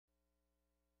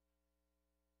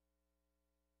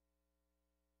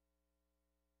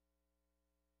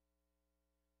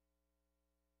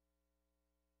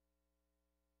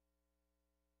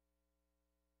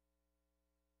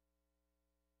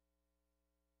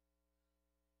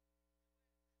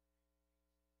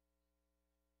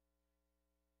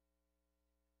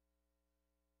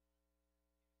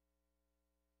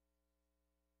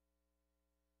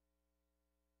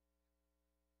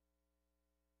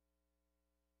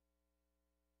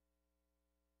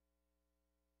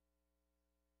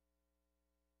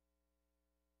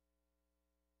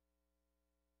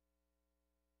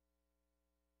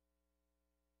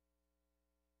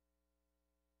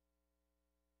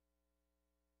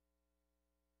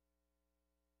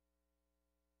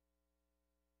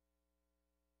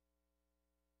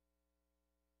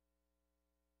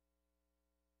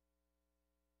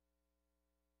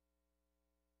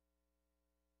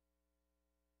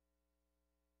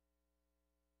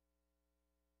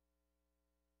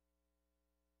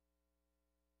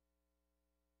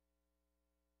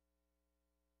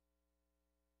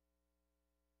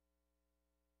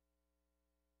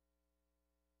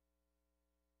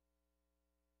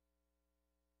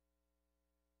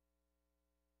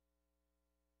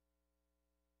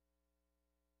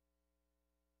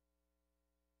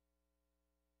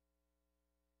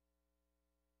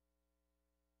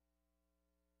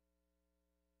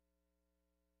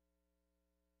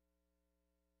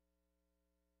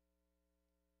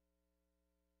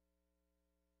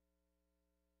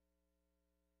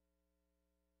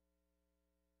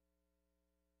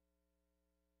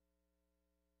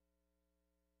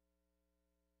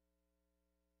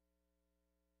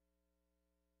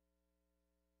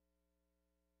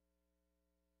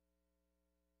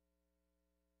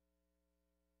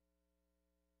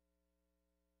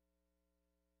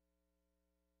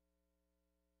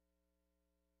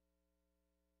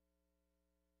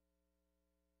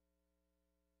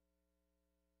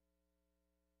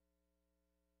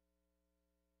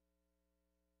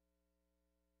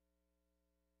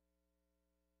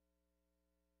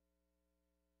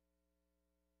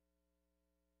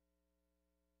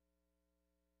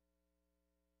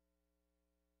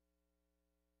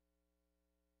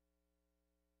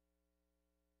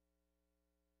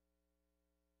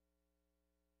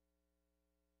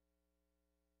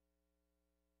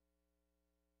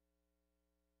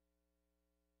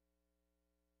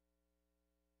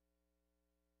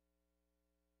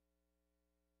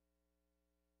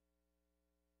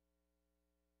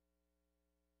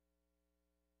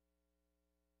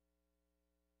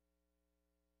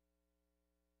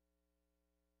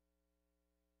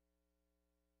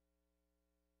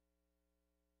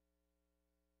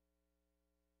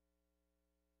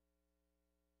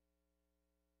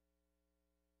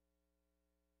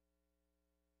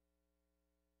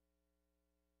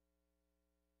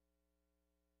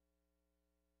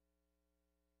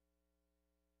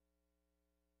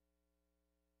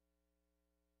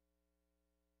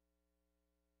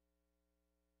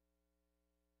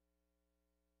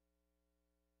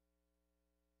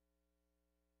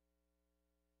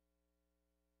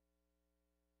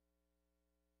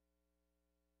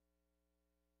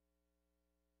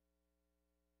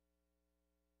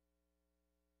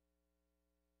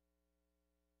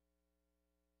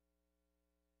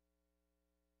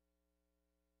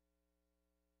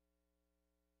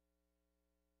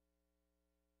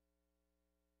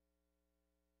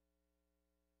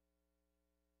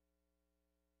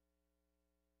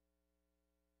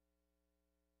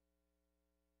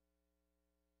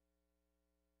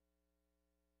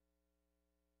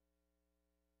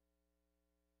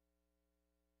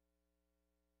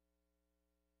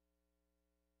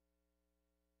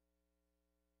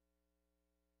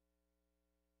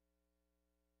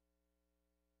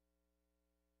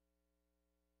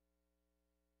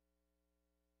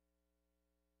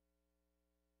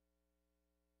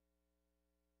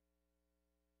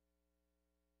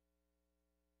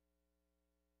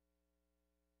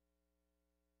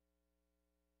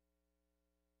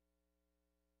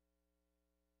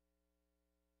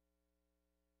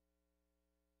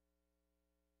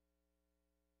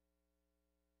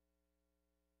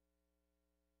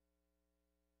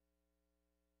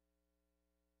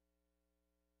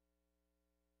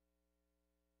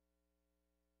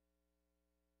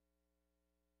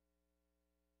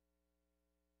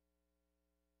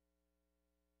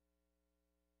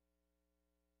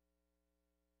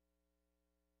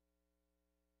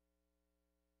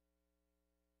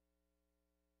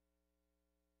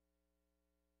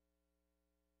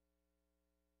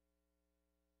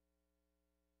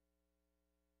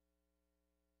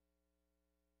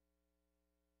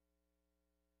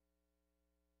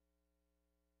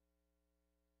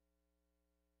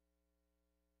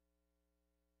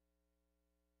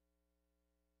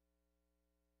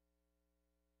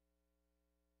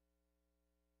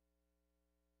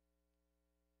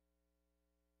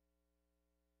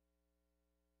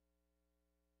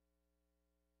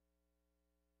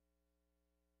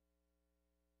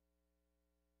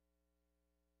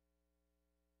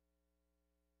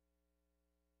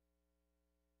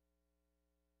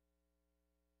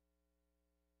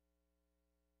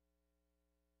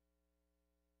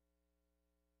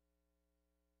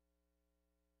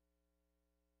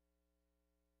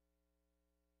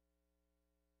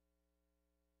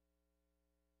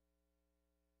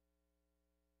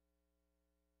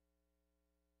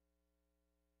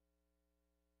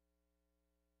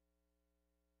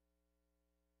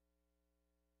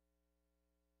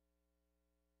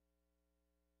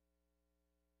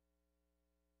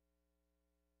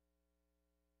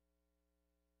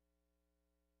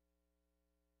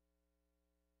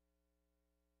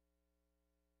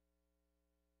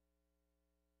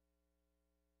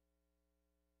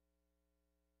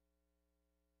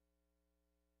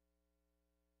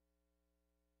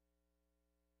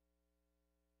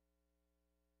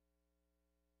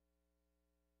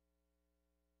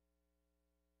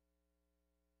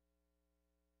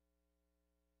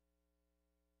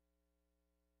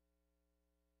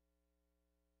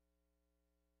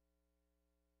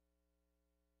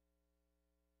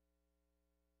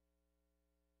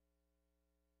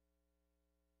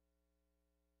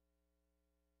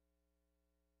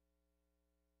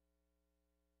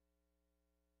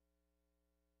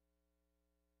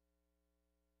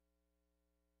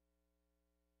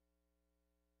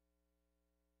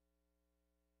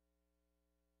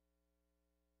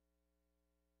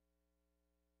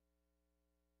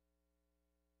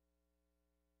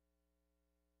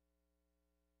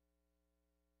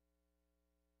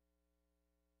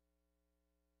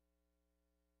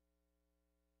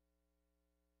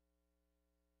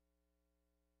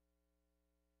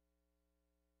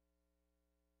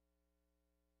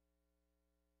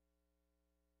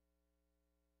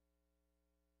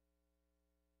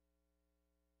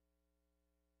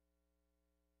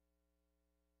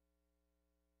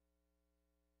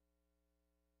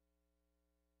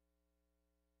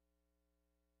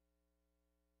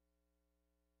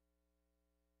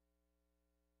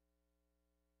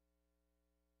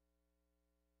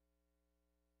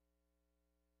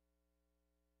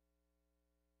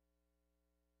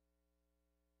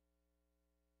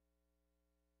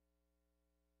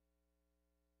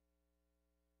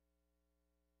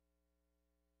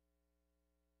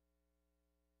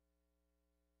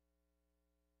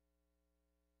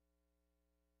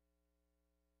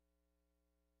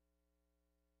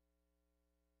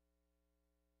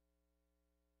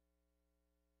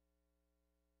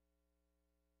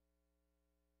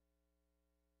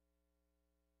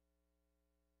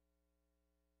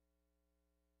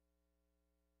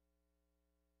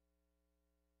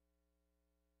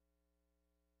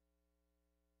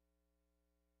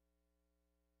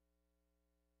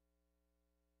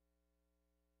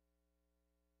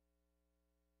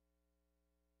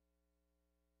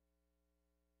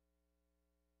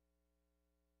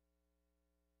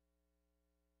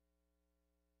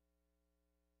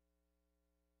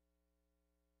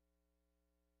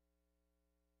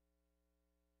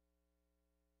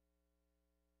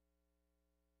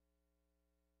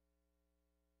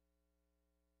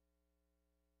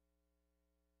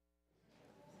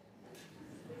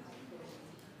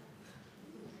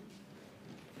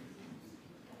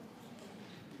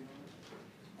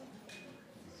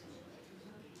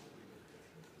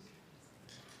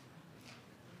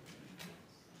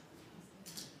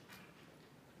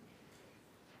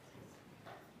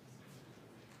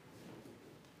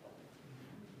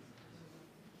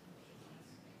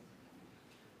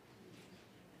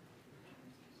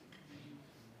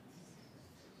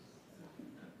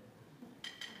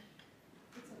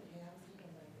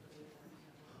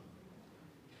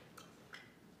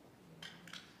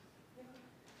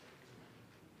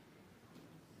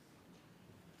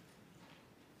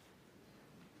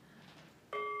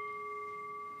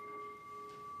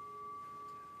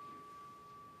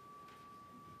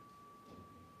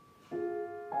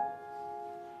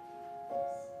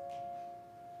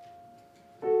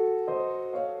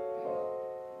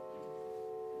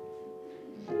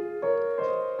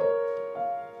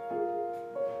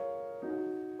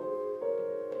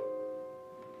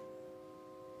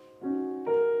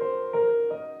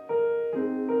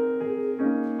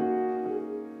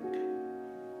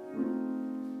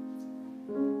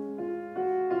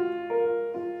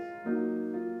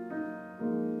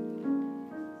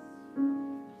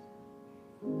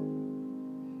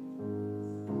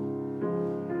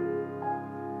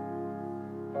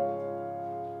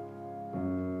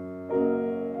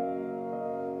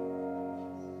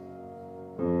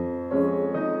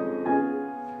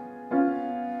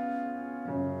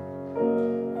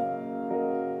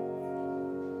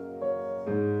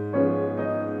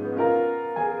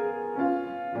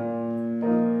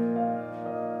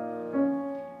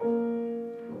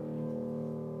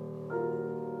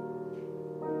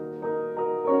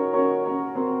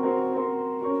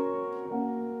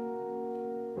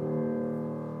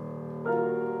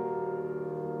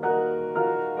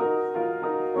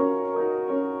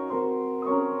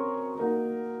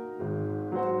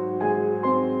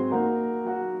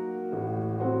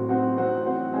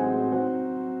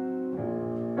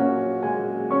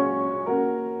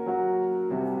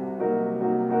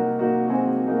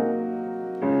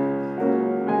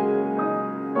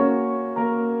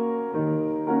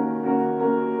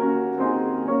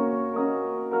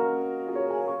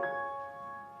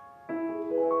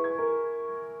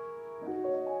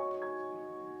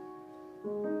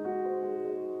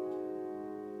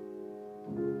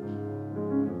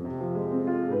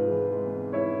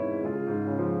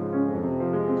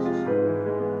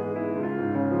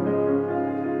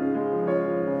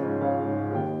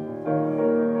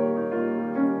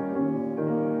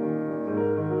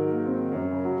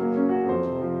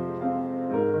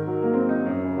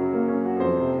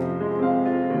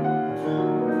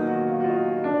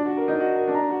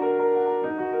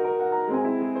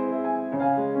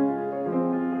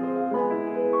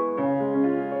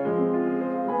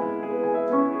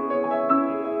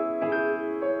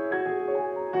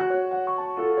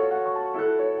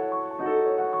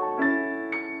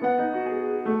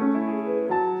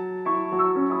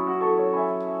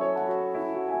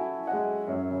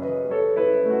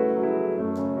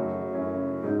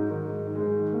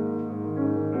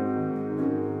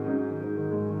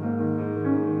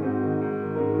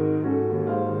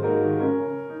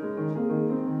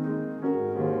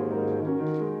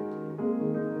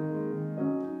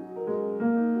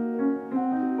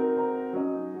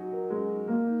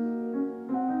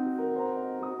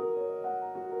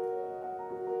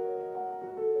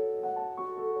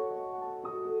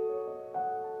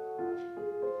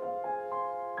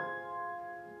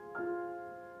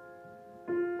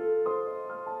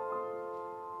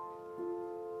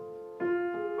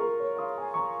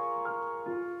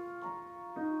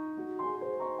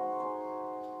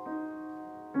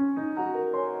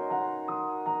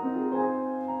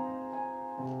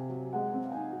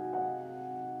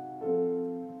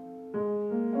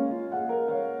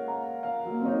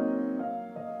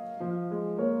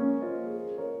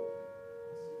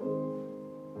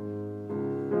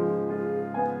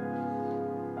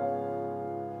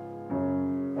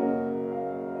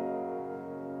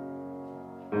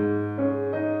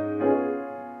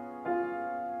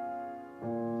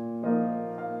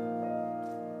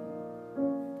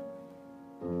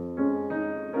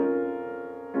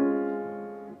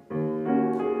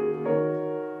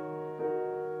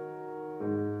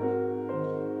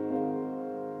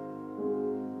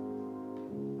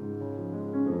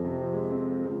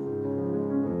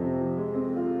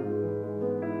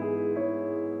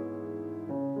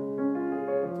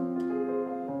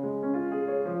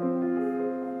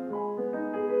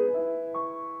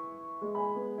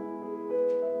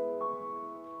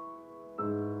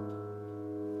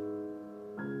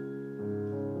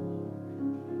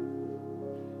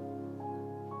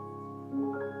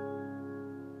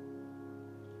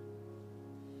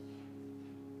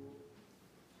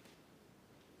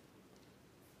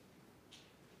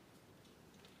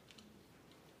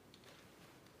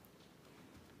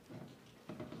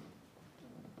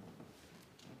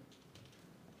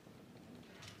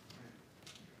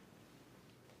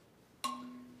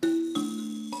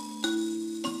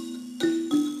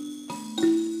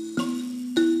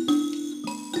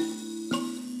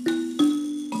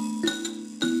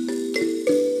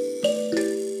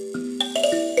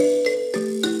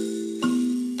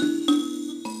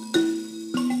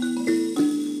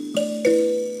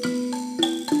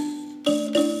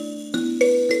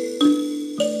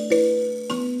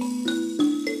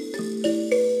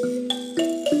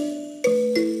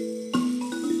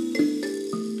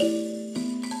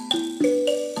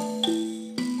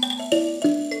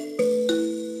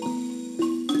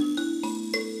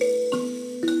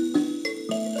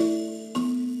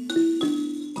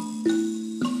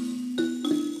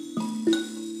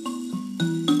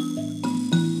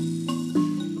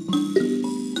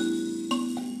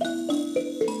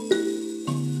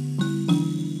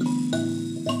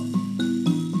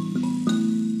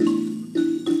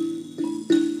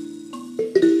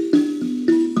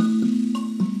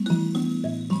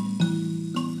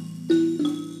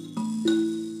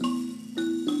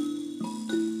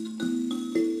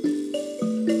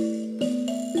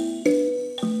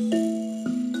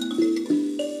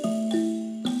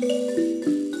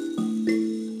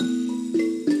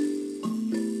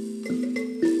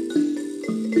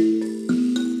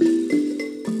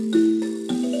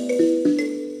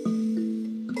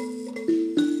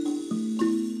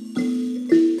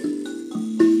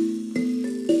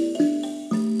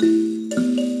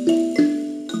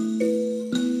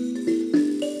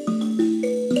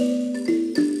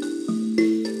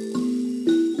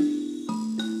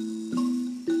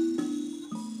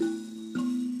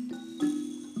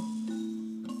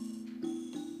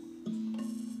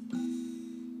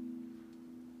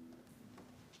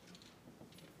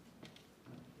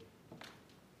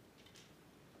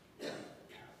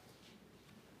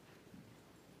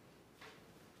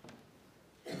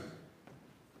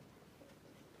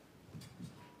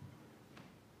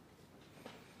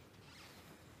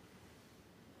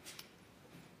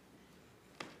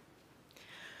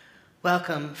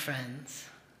Welcome, friends.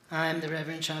 I'm the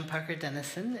Reverend John Parker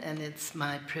Dennison, and it's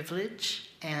my privilege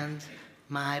and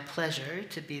my pleasure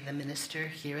to be the minister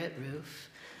here at Roof,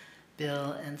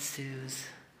 Bill and Sue's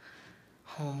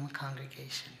home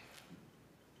congregation.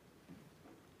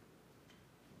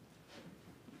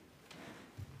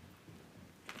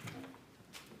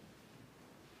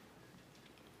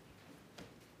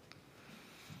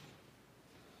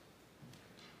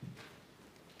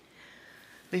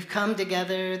 We've come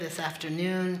together this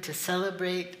afternoon to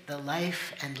celebrate the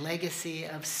life and legacy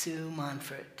of Sue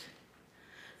Montfort.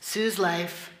 Sue's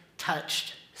life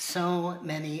touched so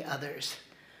many others.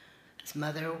 As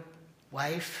mother,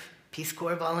 wife, Peace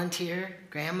Corps volunteer,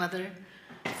 grandmother,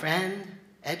 friend,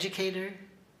 educator,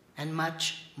 and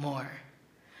much more.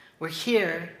 We're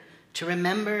here to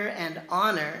remember and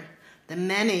honor the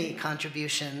many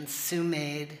contributions Sue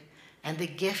made and the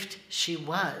gift she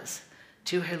was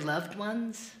to her loved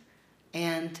ones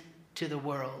and to the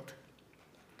world.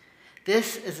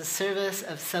 This is a service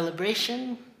of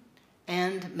celebration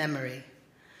and memory.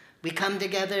 We come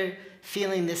together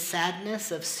feeling the sadness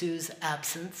of Sue's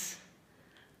absence,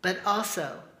 but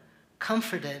also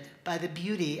comforted by the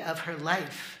beauty of her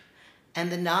life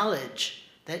and the knowledge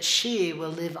that she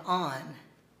will live on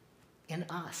in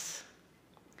us.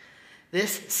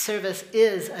 This service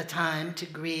is a time to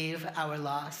grieve our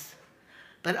loss,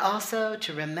 but also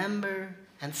to remember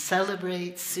and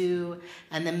celebrate Sue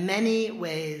and the many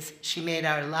ways she made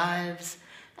our lives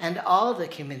and all the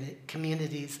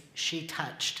communities she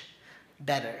touched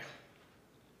better.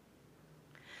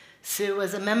 Sue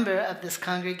was a member of this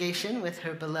congregation with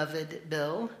her beloved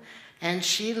Bill, and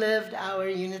she lived our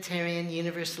Unitarian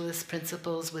Universalist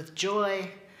principles with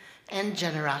joy and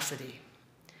generosity.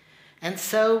 And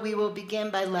so we will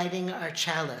begin by lighting our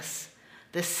chalice,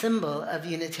 the symbol of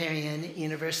Unitarian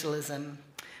Universalism,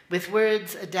 with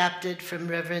words adapted from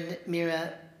Reverend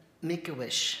Mira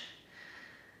Mikowish.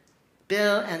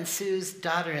 Bill and Sue's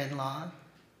daughter-in-law,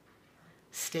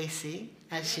 Stacy,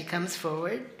 as she comes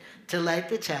forward to light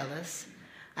the chalice,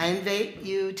 I invite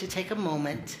you to take a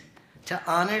moment to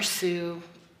honor Sue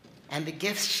and the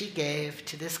gifts she gave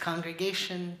to this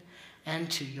congregation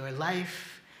and to your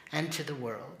life and to the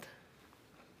world.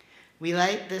 We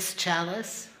light this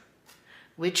chalice,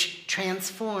 which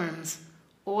transforms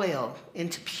oil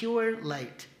into pure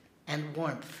light and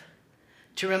warmth,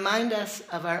 to remind us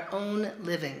of our own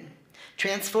living,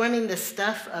 transforming the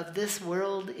stuff of this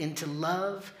world into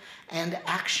love and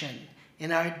action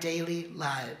in our daily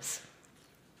lives.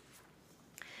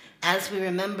 As we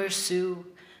remember Sue,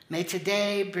 may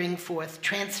today bring forth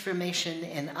transformation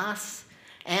in us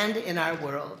and in our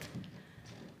world,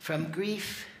 from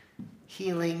grief,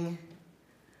 healing,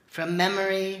 from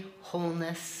memory,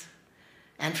 wholeness,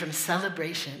 and from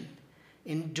celebration,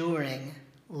 enduring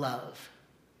love.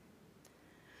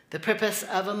 The purpose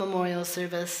of a memorial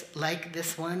service like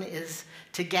this one is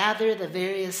to gather the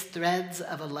various threads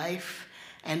of a life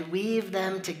and weave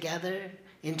them together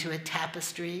into a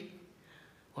tapestry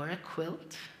or a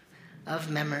quilt of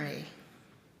memory.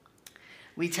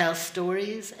 We tell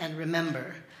stories and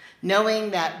remember,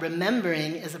 knowing that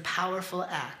remembering is a powerful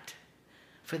act.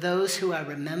 For those who are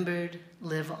remembered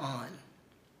live on.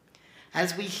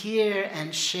 As we hear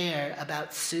and share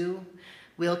about Sue,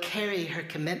 we'll carry her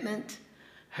commitment,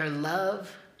 her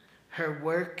love, her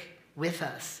work with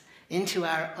us into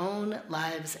our own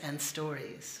lives and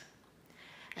stories.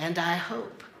 And I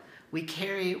hope we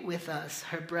carry with us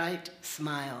her bright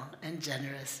smile and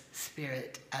generous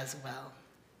spirit as well.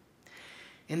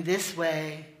 In this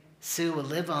way, Sue will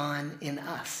live on in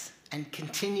us and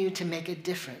continue to make a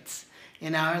difference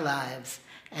in our lives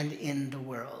and in the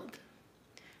world.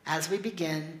 As we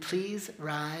begin, please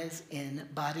rise in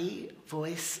body,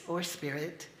 voice, or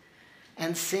spirit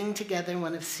and sing together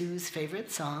one of Sue's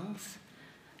favorite songs,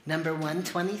 number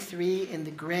 123 in the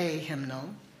gray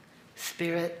hymnal,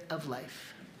 Spirit of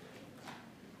Life.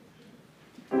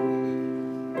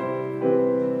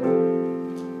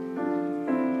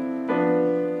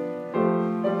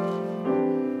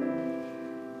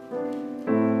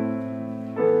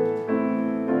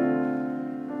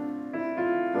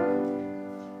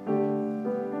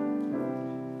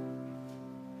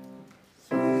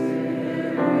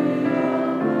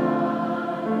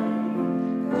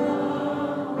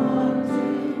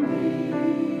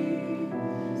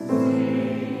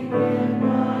 Sing in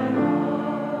my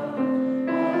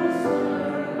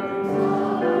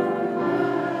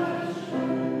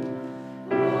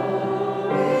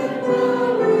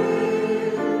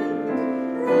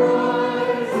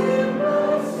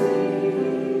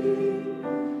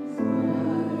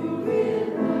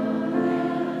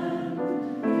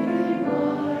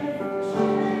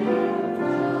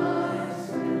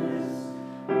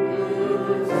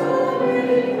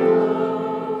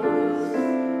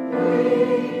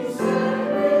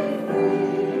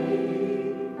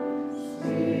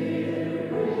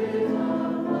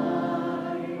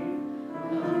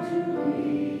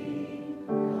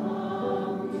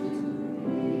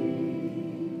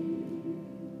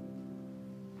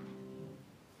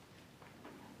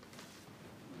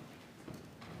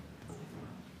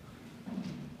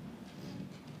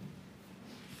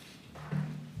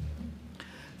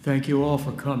Thank you all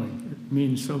for coming. It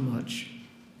means so much.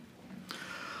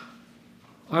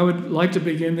 I would like to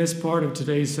begin this part of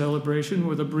today's celebration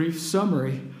with a brief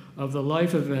summary of the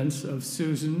life events of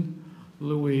Susan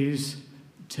Louise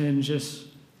Tengis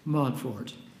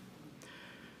Montfort.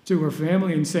 To her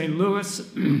family in St. Louis,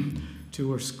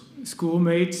 to her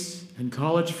schoolmates and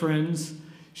college friends,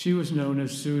 she was known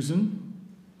as Susan,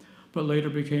 but later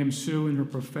became Sue in her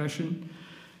profession,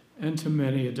 and to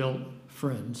many adult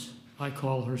friends. I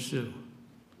call her Sue.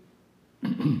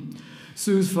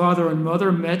 Sue's father and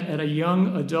mother met at a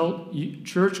young adult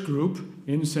church group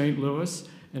in St. Louis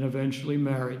and eventually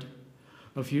married.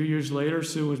 A few years later,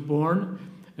 Sue was born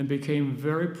and became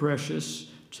very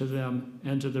precious to them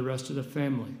and to the rest of the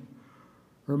family.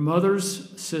 Her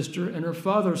mother's sister and her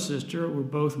father's sister were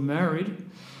both married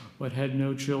but had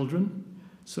no children,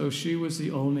 so she was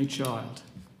the only child.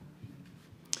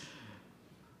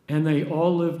 And they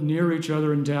all lived near each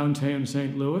other in downtown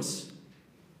St. Louis.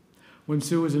 When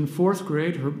Sue was in 4th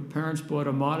grade, her parents bought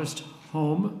a modest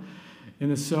home in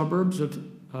the suburbs of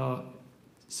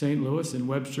St. Louis in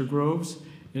Webster Groves,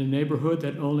 in a neighborhood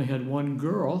that only had one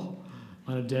girl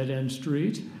on a dead-end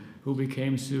street who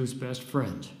became Sue's best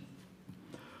friend.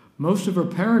 Most of her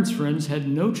parents' friends had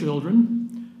no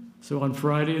children, so on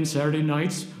Friday and Saturday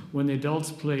nights, when the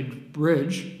adults played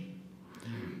bridge,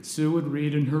 Sue would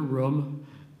read in her room,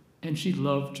 and she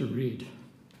loved to read.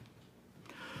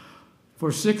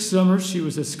 For 6 summers, she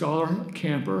was a scholar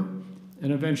camper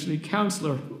and eventually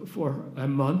counselor for a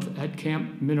month at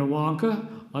Camp Minnewanka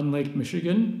on Lake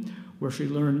Michigan, where she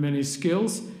learned many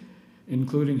skills,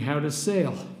 including how to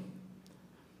sail.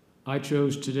 I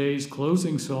chose today's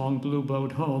closing song, Blue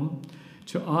Boat Home,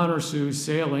 to honor Sue's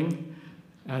sailing,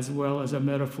 as well as a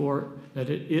metaphor that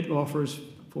it offers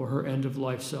for her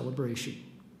end-of-life celebration.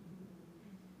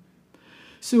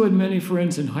 Sue had many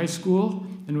friends in high school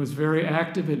and was very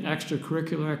active in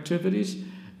extracurricular activities,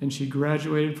 and she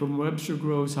graduated from Webster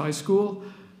Groves High School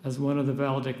as one of the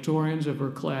valedictorians of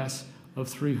her class of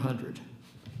 300.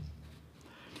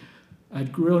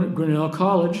 At Grinnell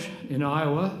College in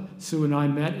Iowa, Sue and I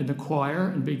met in the choir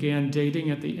and began dating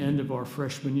at the end of our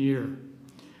freshman year.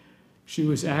 She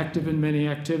was active in many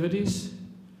activities,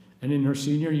 and in her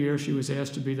senior year, she was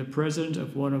asked to be the president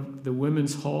of one of the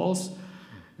women's halls,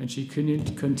 and she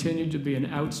continued to be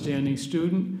an outstanding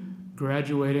student,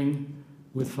 graduating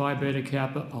with Phi Beta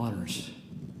Kappa honors.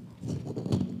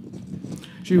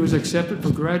 She was accepted for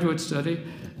graduate study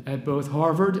at both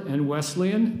Harvard and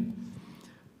Wesleyan,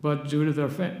 but due to their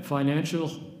financial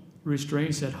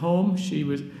restraints at home, she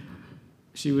went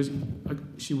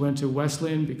to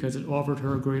Wesleyan because it offered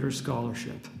her a greater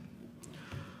scholarship.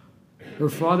 Her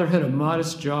father had a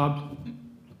modest job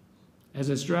as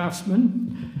a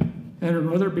draftsman, and her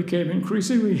mother became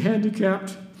increasingly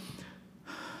handicapped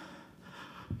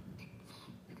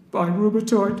by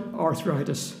rheumatoid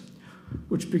arthritis,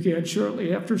 which began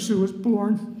shortly after Sue was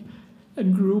born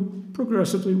and grew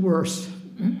progressively worse.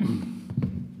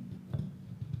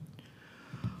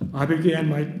 I began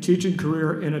my teaching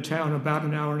career in a town about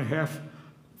an hour and a half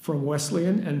from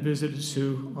Wesleyan and visited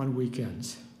Sue on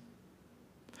weekends.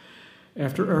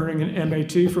 After earning an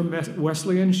MAT from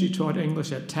Wesleyan, she taught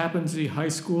English at Tappan Zee High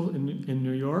School in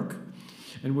New York,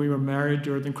 and we were married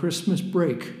during the Christmas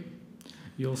break.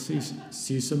 You'll see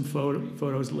some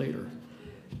photos later.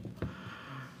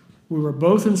 We were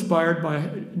both inspired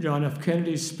by John F.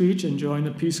 Kennedy's speech and joined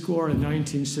the Peace Corps in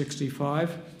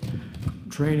 1965,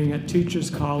 training at Teachers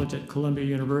College at Columbia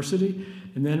University,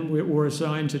 and then we were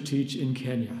assigned to teach in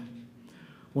Kenya.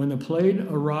 When the plane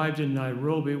arrived in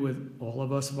Nairobi with all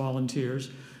of us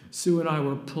volunteers, Sue and I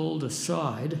were pulled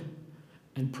aside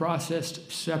and processed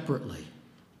separately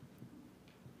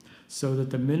so that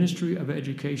the Ministry of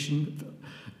Education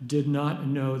did not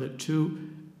know that 2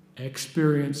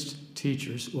 experienced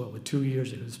teachers, well, with 2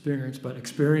 years of experience, but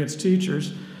experienced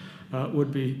teachers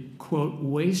would be, quote,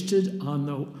 wasted on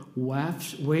the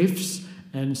waifs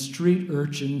and street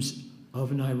urchins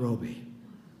of Nairobi.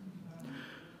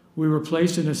 We were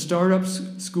placed in a startup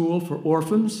school for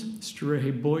orphans,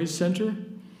 Starehe Boys Center.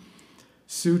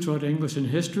 Sue taught English and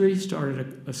history,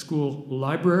 started a school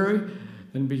library,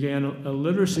 and began a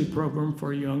literacy program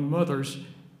for young mothers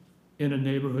in a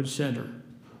neighborhood center.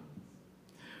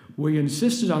 We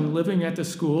insisted on living at the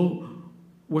school,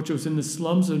 which was in the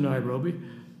slums of Nairobi,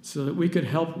 so that we could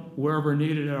help wherever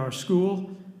needed at our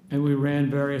school, and we ran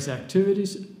various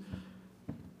activities,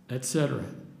 etc.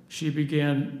 She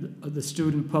began the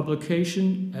student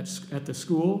publication at the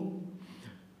school.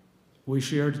 We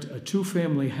shared a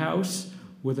 2-family house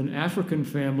with an African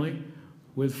family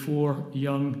with 4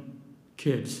 young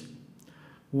kids.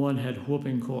 One had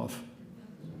whooping cough.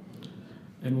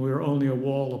 and we were only a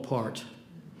wall apart.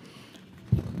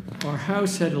 Our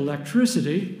house had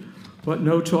electricity, but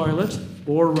no toilet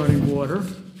or running water.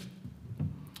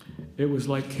 It was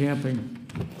like camping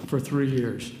for 3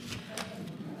 years.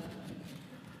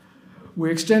 We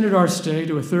extended our stay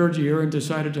to a third year and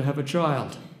decided to have a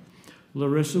child.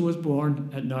 Larissa was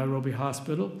born at Nairobi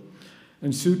Hospital,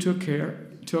 and Sue took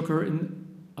her in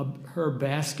her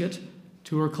basket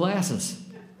to her classes.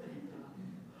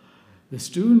 The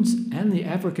students and the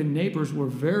African neighbors were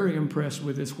very impressed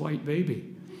with this white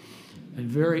baby and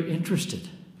very interested.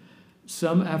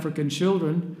 Some African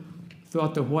children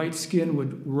thought the white skin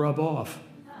would rub off.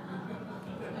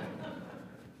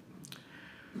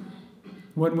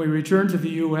 When we returned to the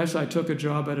U.S., I took a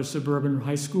job at a suburban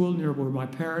high school near where my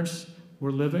parents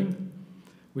were living.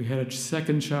 We had a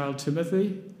second child,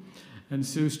 Timothy, and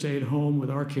Sue stayed home with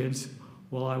our kids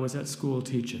while I was at school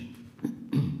teaching.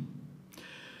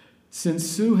 Since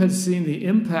Sue had seen the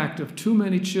impact of too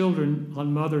many children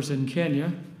on mothers in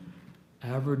Kenya,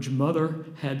 average mother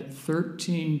had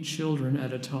 13 children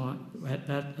at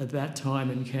that time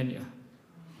in Kenya.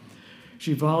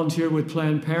 She volunteered with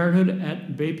Planned Parenthood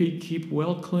at Baby Keep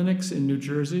Well clinics in New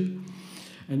Jersey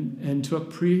and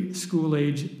took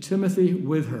preschool-age Timothy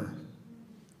with her.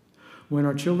 When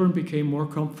our children became more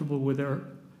comfortable with their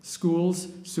schools,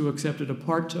 Sue accepted a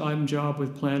part-time job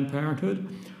with Planned Parenthood,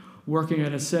 working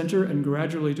at a center and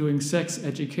gradually doing sex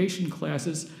education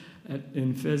classes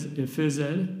in phys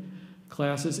ed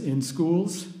classes in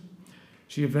schools.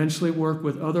 She eventually worked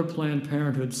with other Planned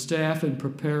Parenthood staff in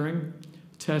preparing,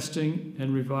 testing,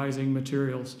 and revising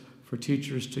materials for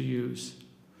teachers to use.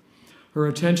 Her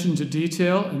attention to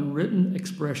detail and written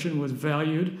expression was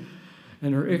valued,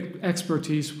 and her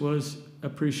expertise was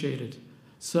appreciated.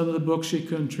 Some of the books she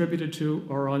contributed to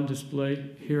are on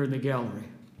display here in the gallery.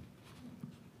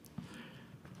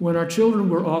 When our children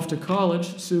were off to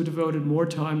college, Sue devoted more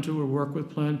time to her work with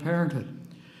Planned Parenthood.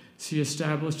 She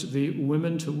established the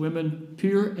Women to Women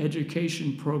Peer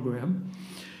Education Program,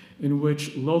 in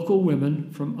which local women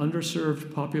from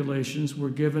underserved populations were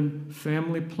given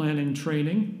family planning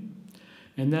training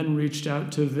and then reached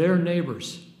out to their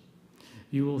neighbors.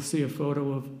 You will see a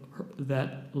photo of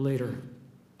that later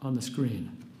on the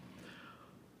screen.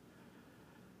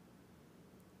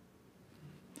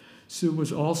 Sue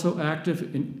was also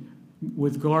active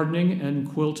with gardening and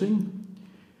quilting.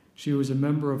 She was a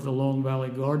member of the Long Valley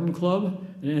Garden Club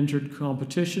and entered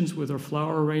competitions with her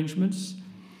flower arrangements.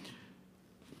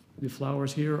 The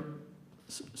flowers here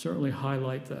certainly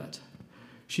highlight that.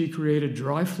 She created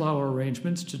dry flower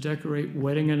arrangements to decorate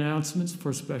wedding announcements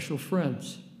for special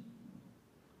friends.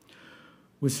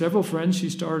 With several friends, she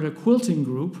started a quilting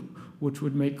group which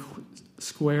would make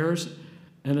squares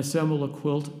and assemble a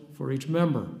quilt for each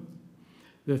member.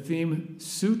 The theme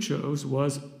Sue chose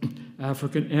was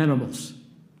African animals.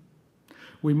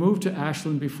 We moved to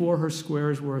Ashland before her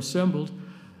squares were assembled,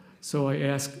 so I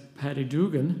asked Patty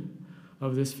Dugan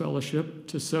of this fellowship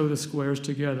to sew the squares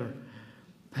together.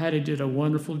 Patty did a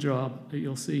wonderful job that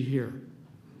you'll see here.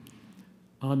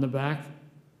 On the back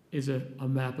is a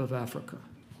map of Africa.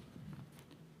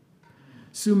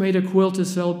 Sue made a quilt to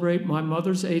celebrate my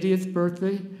mother's 80th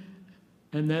birthday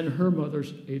and then her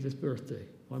mother's 80th birthday.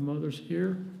 My mother's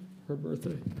here, her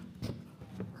birthday,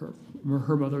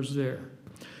 her mother's there.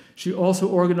 She also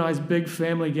organized big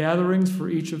family gatherings for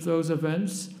each of those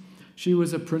events. She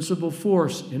was a principal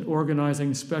force in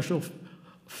organizing special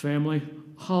family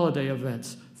holiday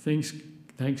events,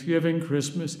 Thanksgiving,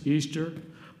 Christmas, Easter,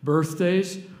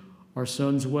 birthdays, our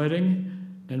son's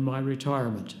wedding, and my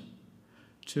retirement.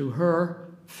 To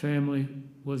her, family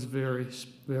was very,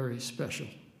 very special.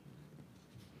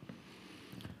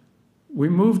 We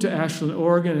moved to Ashland,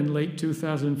 Oregon in late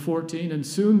 2014, and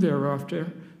soon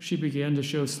thereafter, she began to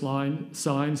show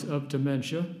signs of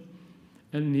dementia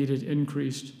and needed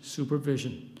increased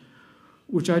supervision,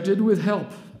 which I did with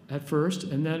help at first,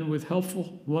 and then with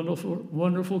helpful,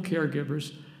 wonderful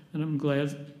caregivers, and I'm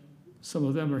glad some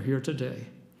of them are here today,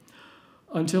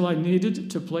 until I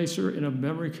needed to place her in a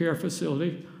memory care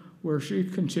facility where she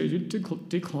continued to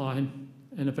decline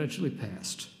and eventually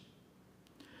passed.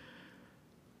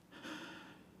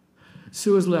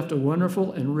 Sue has left a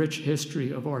wonderful and rich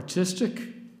history of artistic,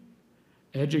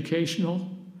 educational,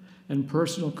 and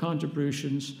personal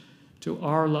contributions to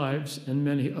our lives and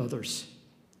many others.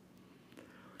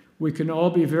 We can all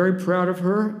be very proud of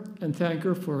her and thank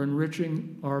her for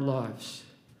enriching our lives.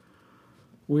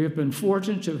 I have been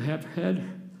fortunate to have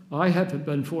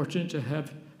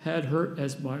had her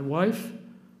as my wife,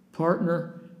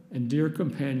 partner, and dear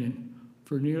companion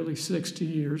for nearly 60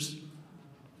 years.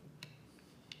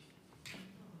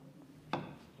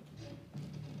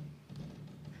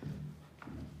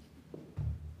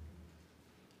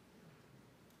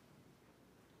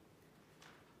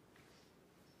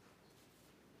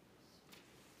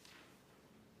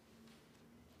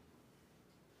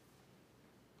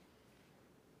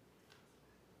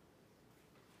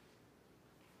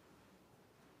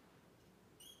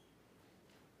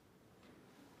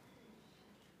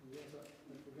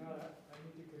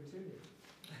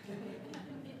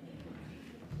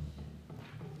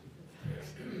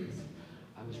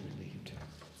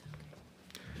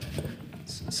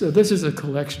 So this is a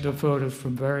collection of photos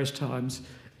from various times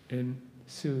in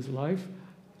Sue's life.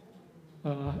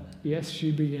 Yes,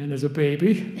 she began as a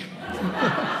baby.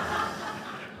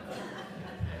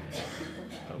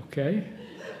 Okay.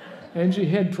 And she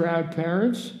had proud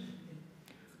parents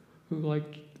who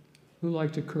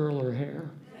liked to curl her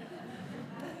hair.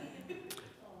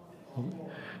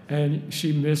 And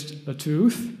she missed a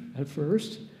tooth at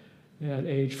first, at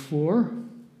age 4,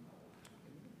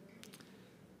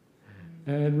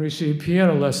 and received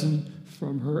piano lesson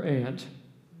from her aunt.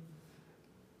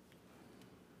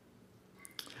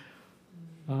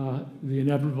 The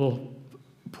inevitable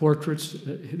portraits,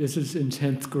 this is in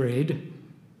 10th grade.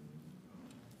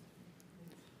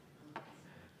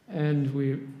 And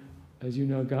we, as you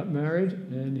know, got married,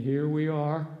 and here we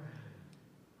are,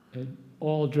 and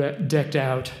all decked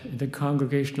out in the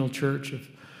Congregational Church of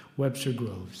Webster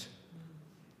Groves.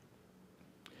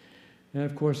 And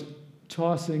of course,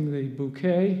 tossing the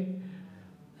bouquet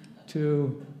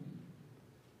to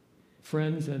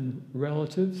friends and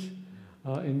relatives,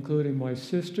 including my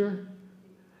sister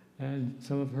and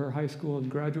some of her high school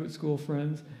and graduate school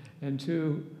friends, and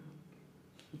 2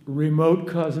 remote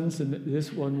cousins, and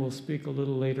this one will speak a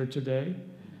little later today.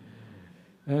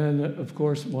 And of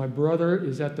course, my brother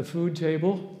is at the food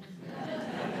table,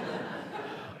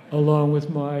 along with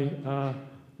my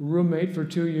roommate for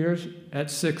 2 years at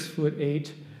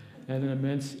 6'8" and an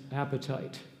immense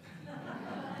appetite.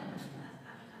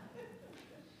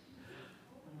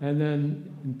 And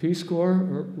then in Peace Corps,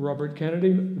 Robert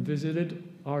Kennedy visited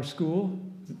our school,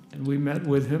 and we met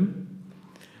with him.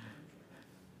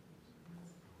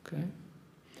 Okay.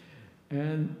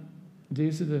 And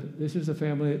this is the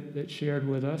family that shared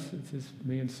with us. This is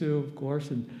me and Sue, of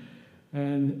course,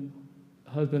 and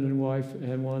husband and wife,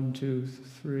 and 1, 2,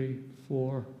 3,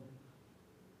 4.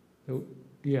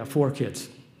 Yeah, 4 kids.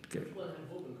 Okay.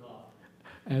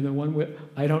 And the one with,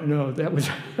 I don't know, that was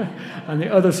on the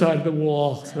other side of the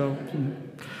wall, so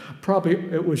probably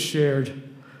it was shared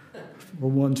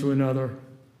from one to another.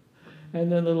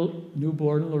 And then little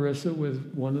newborn Larissa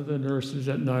with one of the nurses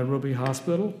at Nairobi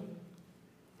Hospital.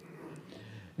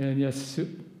 And yes,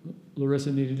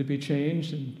 Larissa needed to be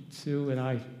changed, and Sue and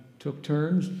I took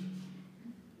turns.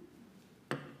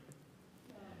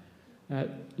 At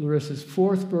Larissa's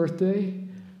 4th birthday,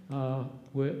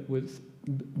 with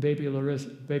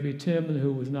baby Tim,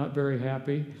 who was not very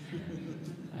happy.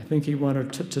 I think he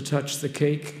wanted to touch the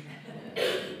cake.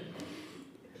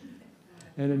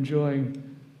 And enjoying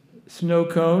snow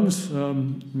cones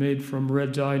made from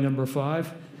red dye number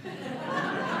 5.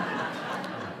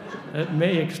 That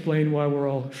may explain why we're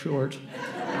all short.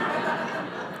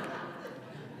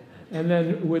 And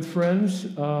then with friends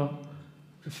on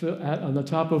the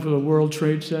top of the World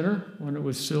Trade Center, when it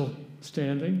was still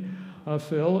standing,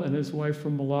 Phil and his wife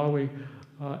from Malawi,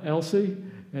 Elsie,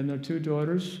 and their 2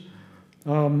 daughters,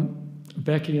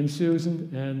 Becky and Susan,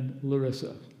 and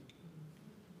Larissa.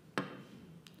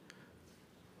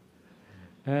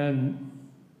 And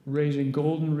raising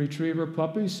golden retriever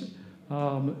puppies,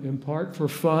 in part for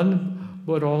fun,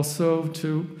 but also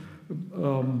to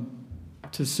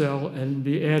sell and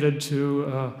be added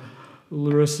to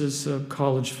Larissa's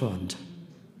college fund.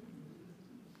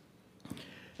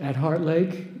 At Heart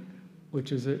Lake,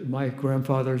 which is my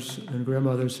grandfather's and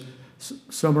grandmother's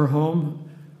summer home,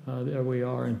 there we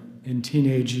are in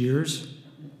teenage years.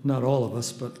 Not all of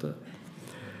us, but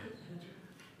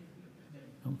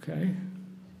okay.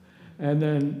 And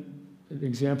then an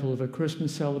example of a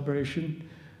Christmas celebration.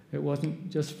 It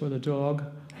wasn't just for the dog,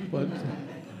 but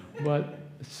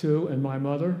Sue and my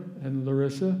mother and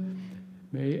Larissa,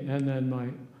 me, and then my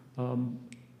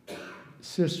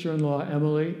sister-in-law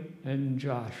Emily and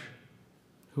Josh,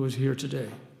 who is here today.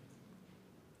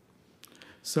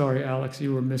 Sorry, Alex,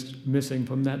 you were missing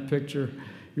from that picture.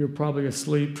 You're probably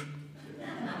asleep.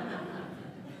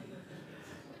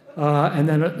 And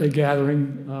then at the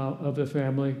gathering of the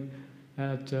family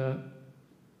at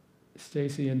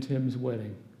Stacy and Tim's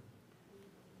wedding.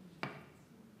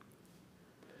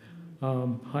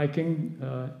 Hiking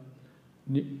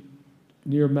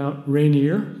near Mount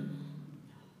Rainier.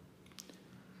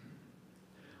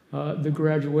 The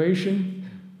graduation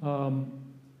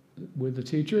with the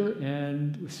teacher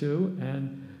and Sue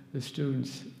and the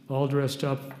students, all dressed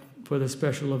up for the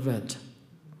special event.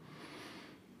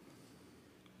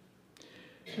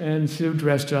 And Sue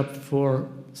dressed up for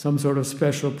some sort of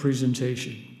special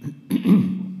presentation.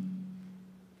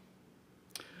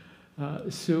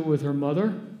 Sue with her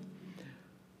mother,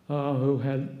 who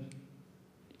had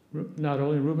not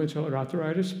only rheumatoid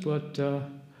arthritis, but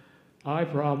eye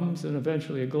problems and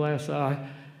eventually a glass eye,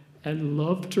 and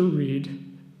loved to read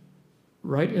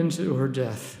right into her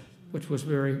death, which was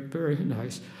very, very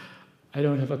nice. I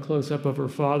don't have a close-up of her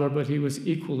father, but he was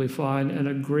equally fine and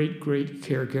a great, great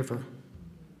caregiver.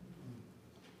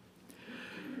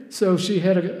 So she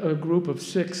had a group of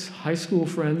 6 high school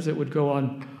friends that would go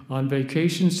on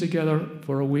vacations together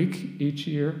for a week each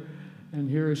year. And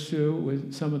here is Sue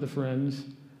with some of the friends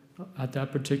at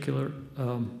that particular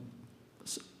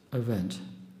event.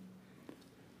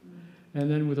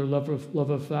 And then with her love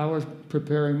of flowers,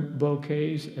 preparing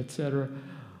bouquets, etc.,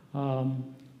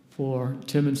 for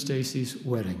Tim and Stacy's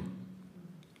wedding.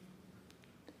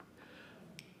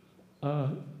 A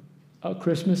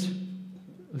Christmas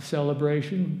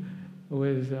celebration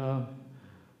with our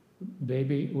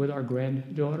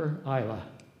granddaughter Isla,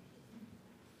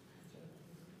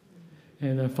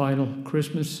 and a final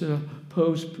Christmas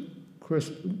pose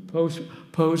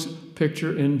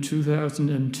picture in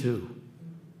 2002.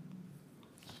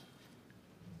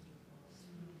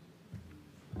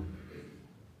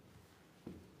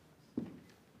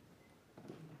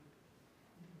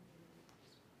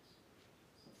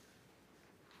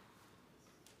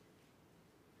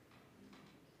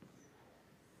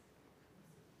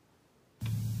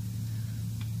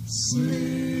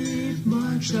 Sleep,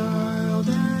 my child,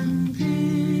 and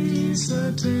peace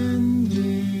attend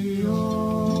thee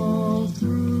all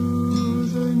through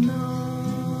the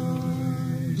night.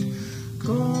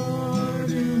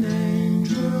 Guardian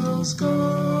angels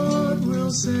God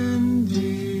will send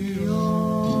thee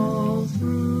all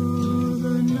through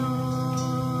the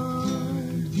night.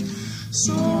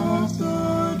 Soft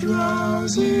the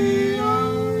drowsy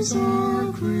hours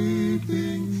are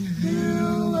creeping,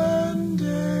 hill and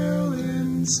dale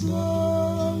in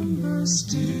slumber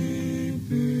steeping.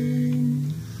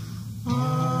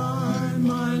 I,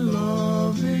 my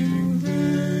loving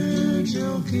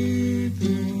vigil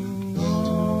keeping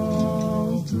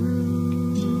all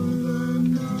through the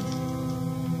night.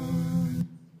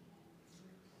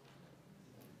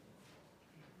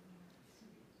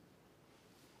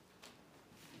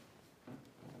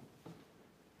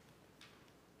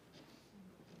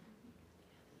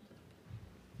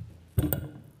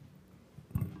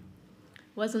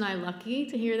 Wasn't I lucky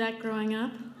to hear that growing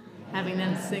up? Having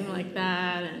them sing like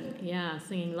that, and yeah,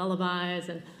 singing lullabies.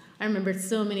 And I remember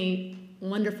so many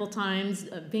wonderful times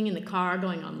of being in the car,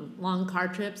 going on long car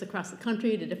trips across the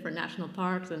country to different national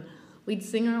parks, and we'd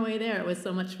sing our way there. It was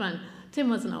so much fun. Tim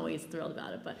wasn't always thrilled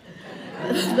about it, but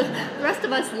the rest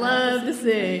of us loved to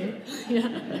sing.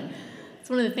 Yeah.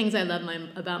 It's one of the things I love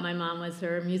about my mom was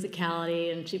her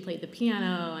musicality, and she played the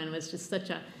piano and was just such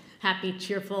a happy,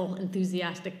 cheerful,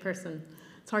 enthusiastic person.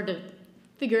 It's hard to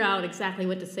figure out exactly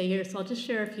what to say here, so I'll just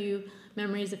share a few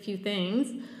memories, a few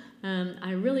things.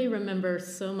 I really remember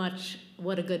so much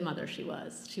what a good mother she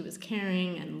was. She was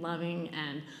caring and loving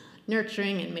and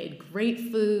nurturing and made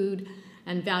great food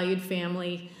and valued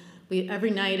family.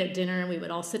 Every night at dinner, we would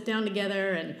all sit down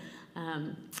together, and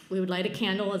we would light a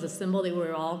candle as a symbol that we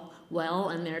were all well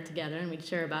and there together, and we'd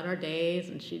share about our days,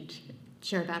 and she'd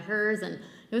share about hers, and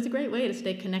it was a great way to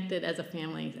stay connected as a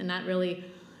family, and that really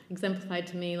exemplified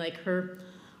to me like her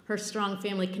strong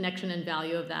family connection and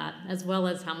value of that, as well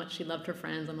as how much she loved her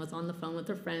friends and was on the phone with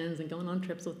her friends and going on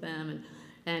trips with them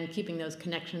and keeping those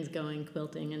connections going,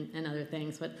 quilting and other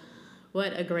things. But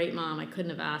what a great mom. I couldn't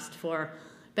have asked for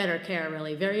better care,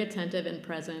 really. Very attentive and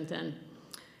present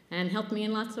and helped me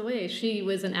in lots of ways. She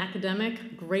was an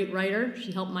academic, great writer.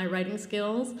 She helped my writing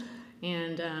skills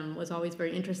and was always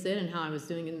very interested in how I was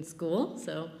doing in school.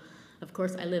 So, of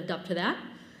course, I lived up to that.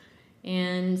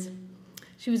 And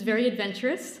she was very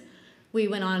adventurous. We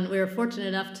were fortunate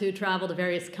enough to travel to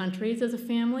various countries as a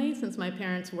family, since my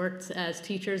parents worked as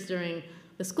teachers during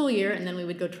the school year, and then we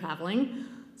would go traveling.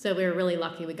 So we were really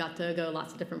lucky. We got to go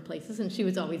lots of different places, and she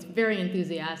was always very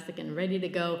enthusiastic and ready to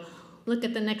go look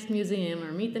at the next museum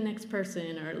or meet the next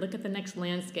person or look at the next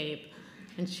landscape.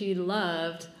 And she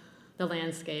loved the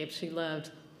landscape. She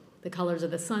loved the colors of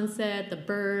the sunset, the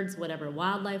birds, whatever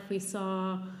wildlife we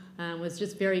saw, was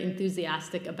just very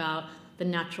enthusiastic about the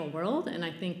natural world. And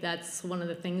I think that's one of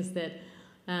the things that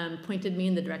pointed me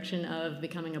in the direction of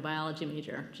becoming a biology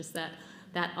major, just that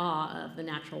awe of the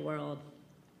natural world.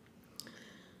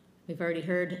 We've already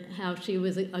heard how she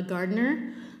was a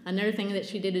gardener. Another thing that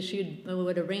she did is she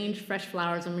would arrange fresh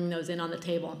flowers and bring those in on the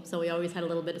table. So we always had a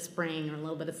little bit of spring or a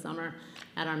little bit of summer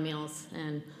at our meals.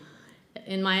 And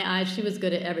in my eyes, she was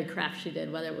good at every craft she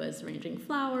did, whether it was arranging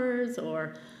flowers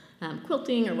or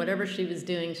quilting or whatever she was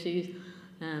doing. She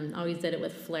always did it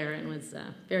with flair and was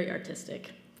very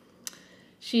artistic.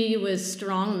 She was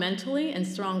strong mentally and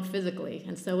strong physically.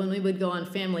 And so when we would go on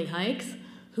family hikes,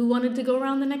 who wanted to go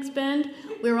around the next bend.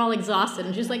 We were all exhausted,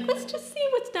 and she was like, let's just see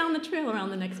what's down the trail around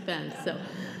the next bend. So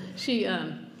she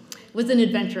was an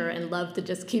adventurer and loved to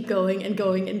just keep going and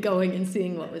going and going and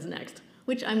seeing what was next,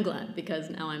 which I'm glad, because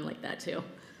now I'm like that too.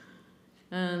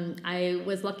 I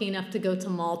was lucky enough to go to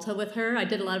Malta with her. I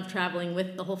did a lot of traveling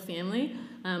with the whole family,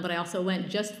 but I also went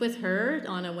just with her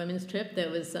on a women's trip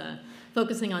that was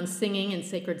focusing on singing and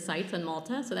sacred sites in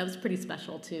Malta, so that was pretty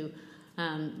special to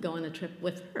go on a trip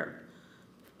with her.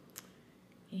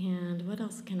 And what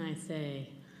else can I say?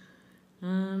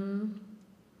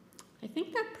 I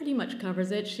think that pretty much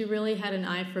covers it. She really had an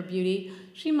eye for beauty.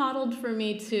 She modeled for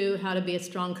me, too, how to be a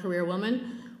strong career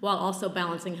woman while also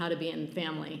balancing how to be in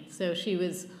family. So she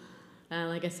was,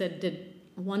 like I said, did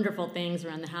wonderful things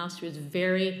around the house. She was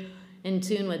very in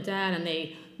tune with Dad, and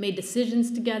they made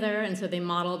decisions together, and so they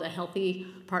modeled a healthy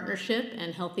partnership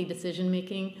and healthy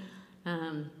decision-making.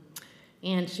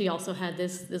 And she also had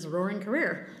this roaring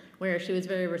career where she was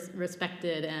very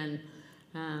respected and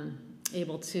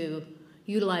able to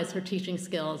utilize her teaching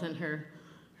skills and her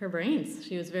brains.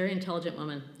 She was a very intelligent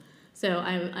woman. So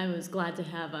I was glad to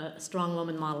have a strong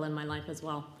woman model in my life as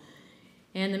well.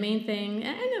 And the main thing,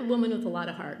 and a woman with a lot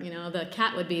of heart, you know, the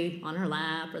cat would be on her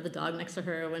lap or the dog next to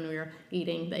her when we were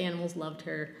eating. The animals loved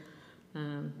her.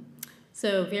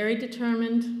 So very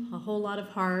determined, a whole lot of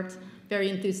heart, very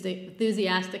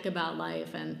enthusiastic about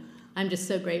life, and I'm just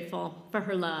so grateful for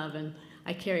her love, and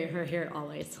I carry her here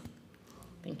always.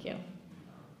 Thank you.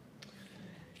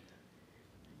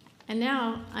 And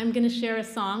now I'm going to share a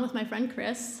song with my friend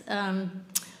Chris.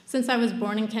 Since I was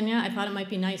born in Kenya, I thought it might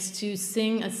be nice to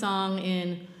sing a song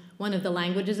in one of the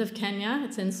languages of Kenya.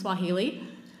 It's in Swahili.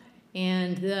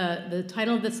 And the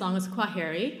title of the song is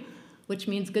Kwaheri, which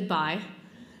means goodbye.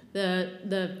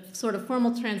 The sort of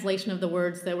formal translation of the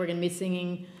words that we're going to be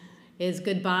singing is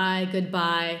goodbye,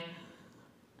 goodbye,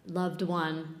 loved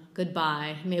one,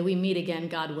 goodbye. May we meet again,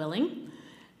 God willing.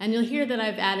 And you'll hear that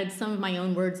I've added some of my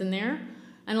own words in there.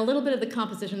 And a little bit of the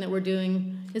composition that we're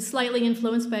doing is slightly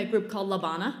influenced by a group called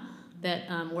Labana,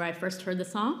 where I first heard the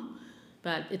song.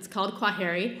 But it's called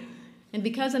Kwaheri. And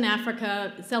because in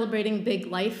Africa, celebrating big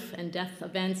life and death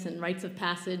events and rites of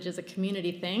passage is a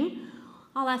community thing,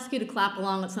 I'll ask you to clap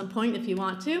along at some point if you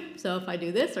want to. So if I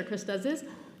do this or Chris does this,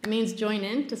 it means join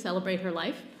in to celebrate her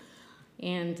life.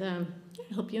 And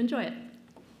I hope you enjoy it.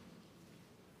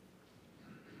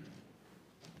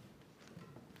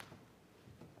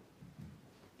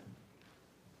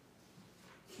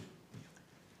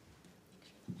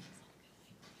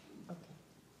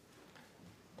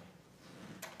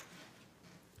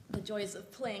 The joys of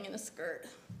playing in a skirt.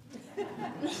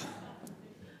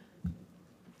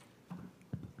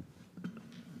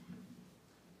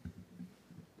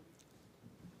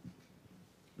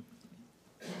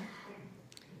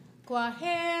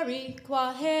 Kwaheri,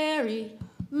 kwaheri,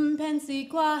 mpenzi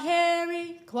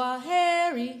kwaheri,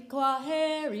 kwaheri,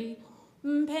 kwaheri,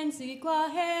 mpenzi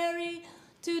kwaheri,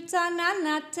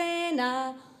 tutanana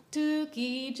tena,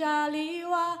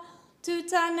 tukijaliwa,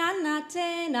 tutanana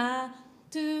tena,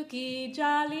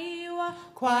 tukijaliwa.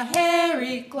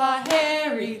 Kwaheri,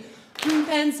 kwaheri,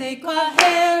 mpenzi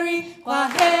kwaheri,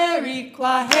 kwaheri,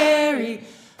 kwaheri,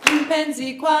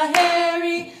 mpenzi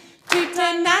kwaheri,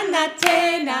 tutanana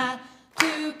tena,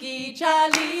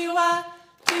 tukijaliwa,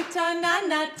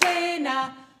 tutanana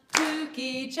tena,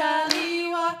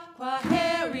 tukijaliwa.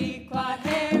 Kwaheri,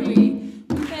 kwaheri,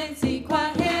 mpenzi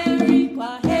kwaheri,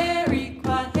 kwaheri,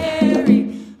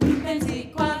 kwaheri, mpenzi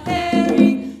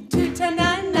kwaheri,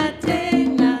 tutanana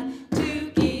tena,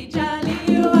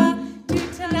 tukijaliwa,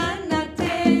 tutanana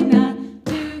tena,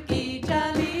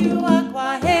 tukijaliwa.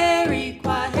 Kwaheri,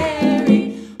 kwaheri,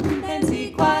 mpenzi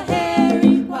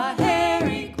kwaheri,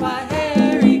 kwaheri,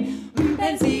 kwaheri,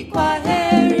 mpenzi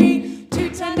kwaheri,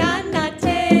 tutanana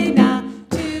tena,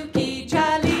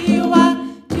 tukijaliwa,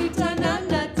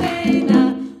 tutanana tena,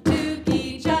 tukijaliwa. Kwaheri,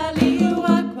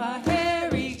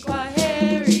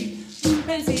 kwaheri,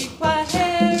 mpenzi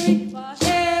kwaheri,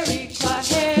 kwaheri,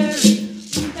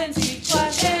 kwaheri, mpenzi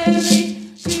kwaheri,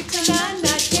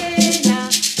 tutanana tena,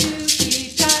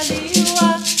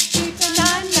 tukijaliwa,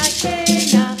 tutanana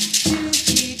tena,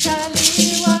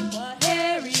 tukijaliwa.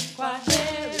 Kwaheri,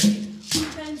 kwaheri,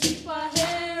 mpenzi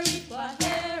kwaheri,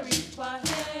 kwaheri,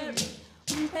 kwaheri,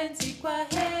 mpenzi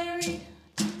kwaheri,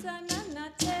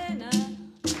 tutanana tena,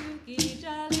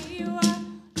 tukijaliwa,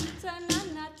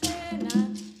 tutanana tena,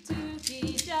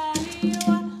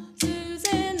 tukijaliwa.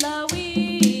 Susan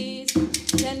Louise,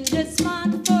 Tendress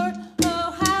Montfort,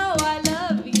 oh how I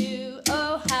love you,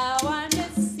 oh how I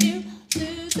miss you.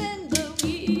 Susan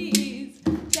Louise,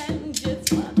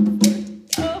 Tendress Montfort,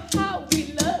 oh how we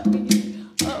love you,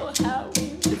 oh how we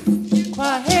miss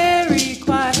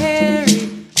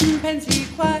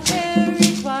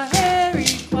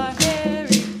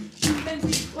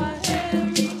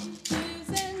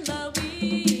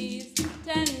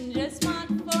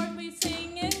Montfort, we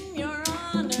sing in your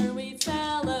honor, we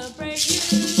celebrate you.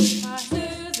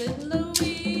 Susan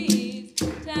Louise,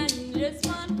 Tendris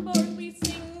Montfort, we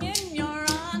sing in your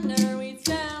honor, we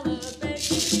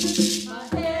celebrate you.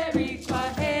 Quaheri,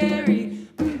 quaheri,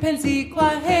 Pensy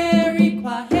quaheri,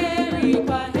 quaheri,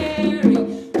 quaheri,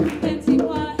 Pensy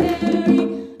quaheri,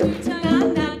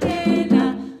 Utanana tena,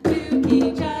 Tuki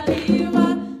jaliwa,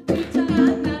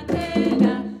 Utanana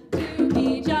tena, Tuki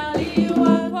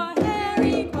jaliwa,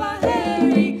 quaheri,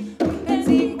 quaheri,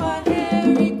 Pensy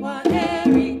quaheri,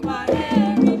 quaheri,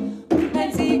 quaheri,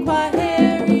 Pensy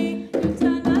quaheri,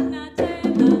 Utanana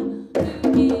tena,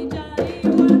 Tuki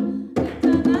jaliwa,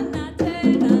 Utanana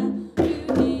tena,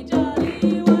 Tuki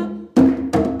jaliwa.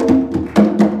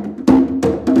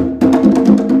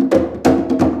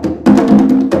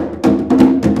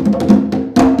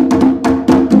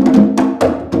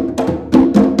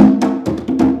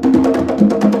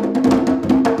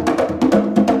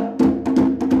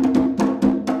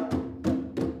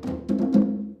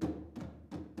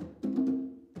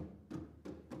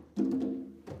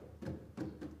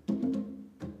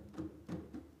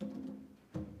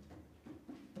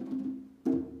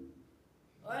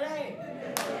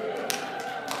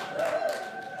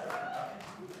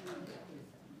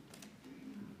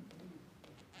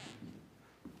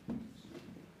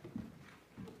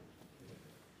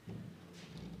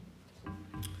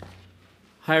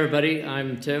 Hi everybody,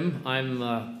 I'm Tim. I'm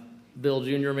Bill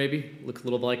Jr. maybe, look a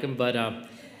little like him, but I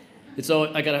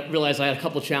gotta realize I had a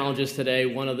couple challenges today.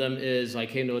 One of them is I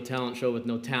came to a talent show with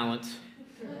no talent,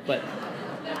 but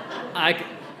I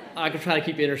could try to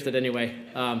keep you interested anyway.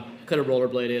 Could have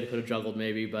rollerbladed, could have juggled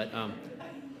maybe, but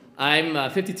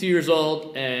I'm 52 years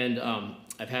old and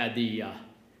I've had the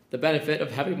benefit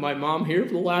of having my mom here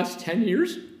for the last 10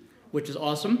 years, which is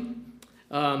awesome.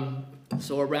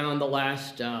 So around the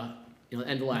last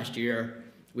end of last year,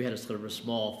 we had a sort of a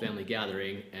small family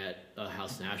gathering at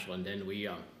House in Ashland, and we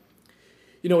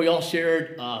all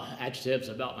shared adjectives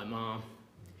about my mom.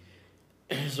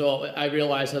 So I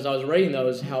realized as I was writing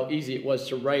those how easy it was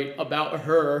to write about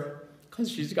her,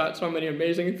 because she's got so many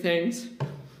amazing things.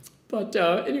 But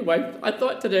anyway, I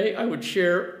thought today I would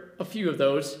share a few of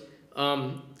those.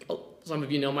 Some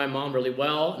of you know my mom really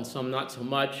well, and some not so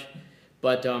much.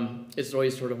 But it's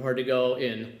always sort of hard to go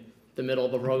in the middle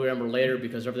of a program or later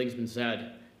because everything's been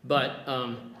said. But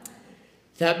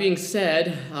that being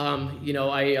said, one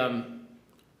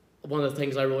of the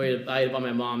things I really admired about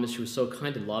my mom is she was so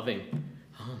kind and loving.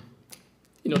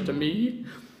 To me,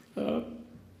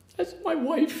 as my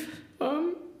wife,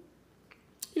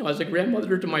 as a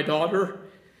grandmother to my daughter,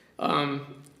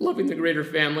 loving the greater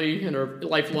family and her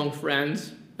lifelong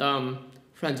friends,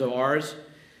 friends of ours,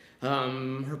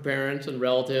 her parents and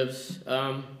relatives,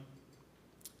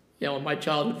 my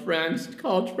childhood friends,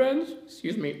 college friends,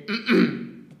 excuse me.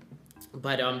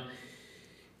 But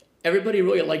everybody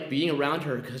really liked being around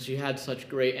her because she had such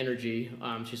great energy.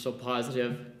 She's so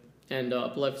positive and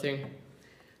uplifting.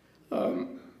 I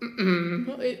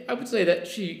would say that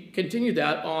she continued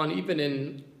that on even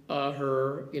in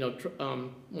her,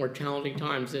 more challenging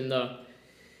times in the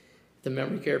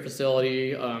memory care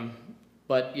facility.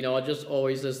 But just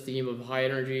always this theme of high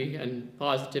energy and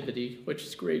positivity, which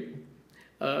is great.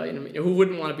 Who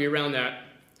wouldn't want to be around that?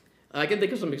 I can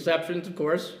think of some exceptions, of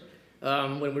course.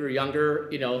 When we were younger,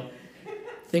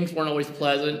 things weren't always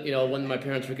pleasant. When my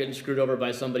parents were getting screwed over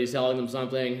by somebody selling them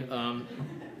something,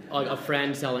 like a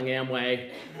friend selling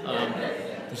Amway.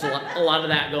 There's a lot of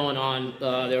that going on.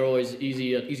 They were always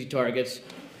easy targets.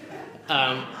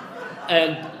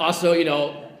 And also,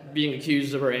 being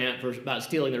accused of her aunt about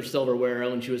stealing their silverware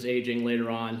when she was aging later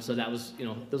on. So that was,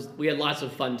 we had lots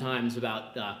of fun times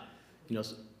about,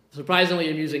 surprisingly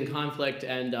amusing conflict,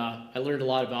 and I learned a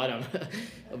lot about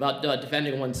about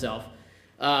defending oneself.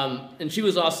 And she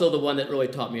was also the one that really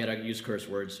taught me how to use curse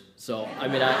words. So,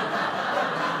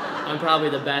 I'm probably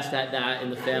the best at that in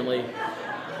the family.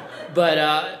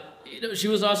 But, she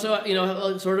was also,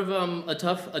 sort of a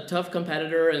tough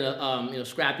competitor and,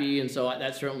 scrappy, and so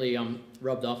that certainly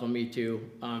rubbed off on me too.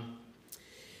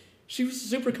 She was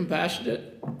super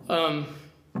compassionate,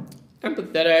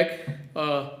 empathetic,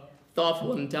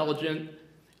 thoughtful and intelligent.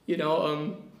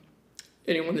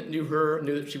 Anyone that knew her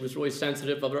knew that she was really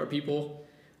sensitive of other people,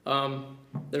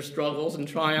 their struggles and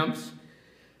triumphs.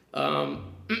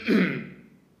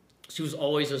 She was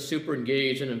always super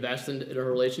engaged and invested in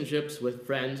her relationships with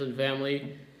friends and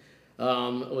family.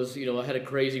 Had a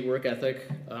crazy work ethic,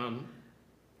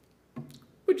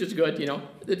 which is good,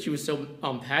 that she was so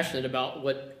passionate about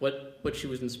what she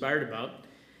was inspired about.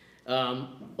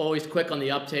 Always quick on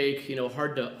the uptake,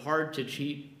 hard to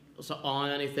cheat on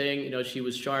anything. You know, she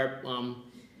was sharp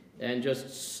and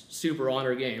just super on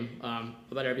her game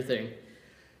about everything.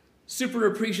 Super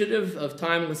appreciative of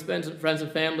time with friends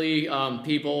and family,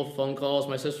 people, phone calls.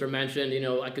 My sister mentioned, you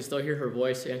know, I could still hear her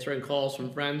voice answering calls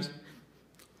from friends.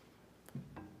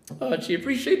 She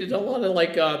appreciated a lot of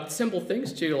like simple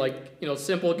things too, like, you know,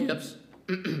 simple gifts,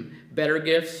 better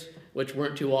gifts, which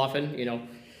weren't too often, you know,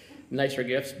 nicer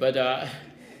gifts, but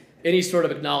any sort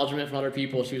of acknowledgement from other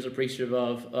people she was appreciative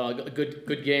of.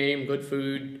 Good game, good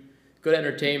food, good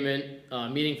entertainment,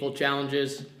 meaningful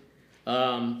challenges.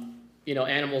 You know,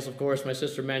 animals, of course, my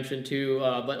sister mentioned too,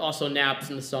 but also naps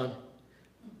in the sun.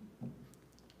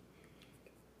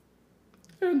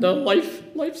 And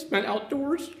life spent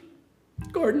outdoors,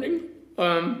 gardening,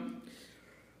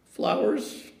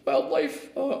 flowers,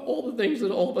 wildlife, all the things that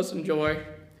all of us enjoy.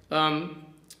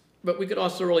 But we could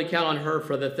also really count on her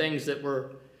for the things that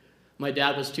my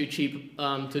dad was too cheap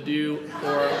to do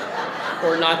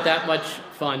or not that much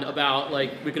fun about.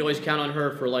 Like, we could always count on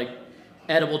her for like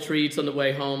edible treats on the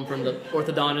way home from the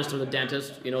orthodontist or the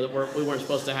dentist, you know, that we weren't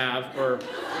supposed to have, or,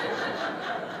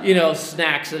 you know,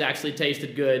 snacks that actually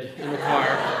tasted good in the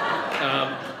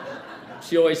car.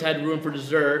 She always had room for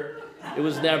dessert. It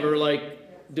was never like,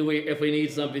 if we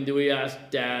need something, do we ask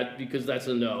Dad? Because that's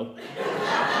a no.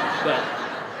 But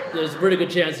there's a pretty good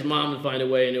chance that Mom would find a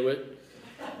way into it.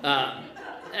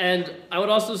 And I would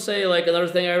also say, like, another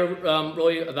thing I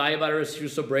really value about her is she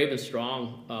was so brave and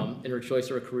strong in her choice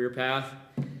of a career path.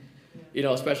 You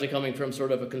know, especially coming from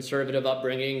sort of a conservative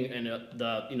upbringing and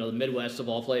the Midwest of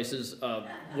all places,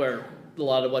 where a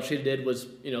lot of what she did was,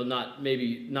 you know, not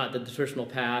the traditional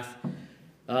path.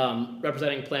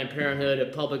 Representing Planned Parenthood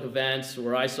at public events,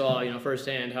 where I saw, you know,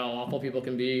 firsthand how awful people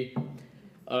can be.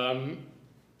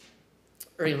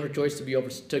 Or, you know, her choice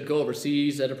to go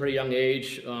overseas at a pretty young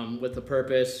age with a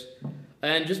purpose,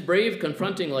 and just brave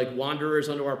confronting like wanderers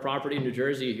onto our property in New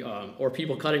Jersey, or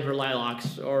people cutting her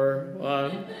lilacs, or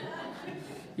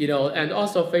you know, and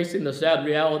also facing the sad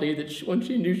reality that when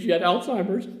she knew she had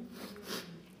Alzheimer's,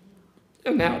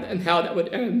 and how that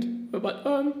would end. But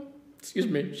excuse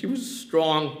me, she was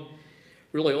strong,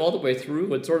 really all the way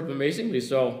through, and sort of amazingly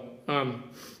so.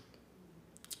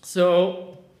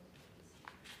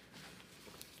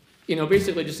 You know,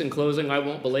 basically just in closing, I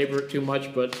won't belabor it too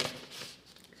much, but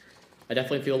I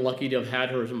definitely feel lucky to have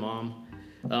had her as a mom,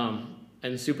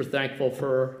 and super thankful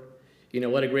for, you know,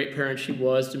 what a great parent she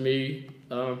was to me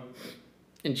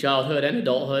in childhood and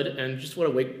adulthood, and just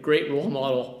what a great role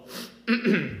model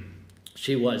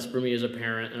she was for me as a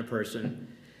parent and a person.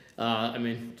 I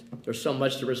mean, there's so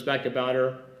much to respect about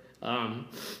her,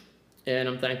 and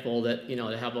I'm thankful that, you know,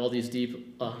 to have all these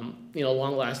deep, you know,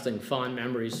 long-lasting, fond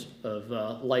memories of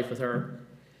life with her.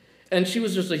 And she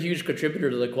was just a huge contributor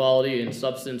to the quality and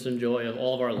substance and joy of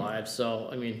all of our lives. So,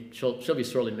 I mean, she'll be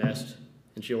sorely missed,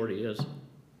 and she already is.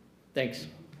 Thanks.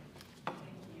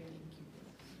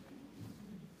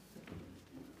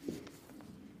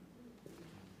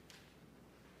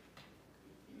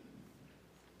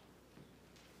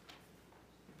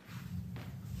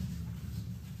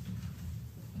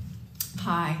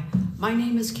 Hi, my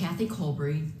name is Kathy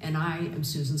Colbury, and I am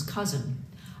Susan's cousin.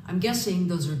 I'm guessing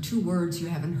those are two words you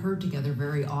haven't heard together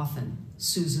very often,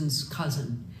 Susan's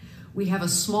cousin. We have a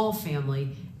small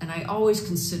family, and I always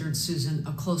considered Susan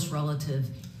a close relative,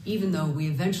 even though we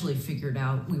eventually figured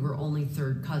out we were only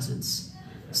third cousins.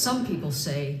 Some people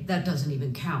say that doesn't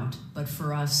even count, but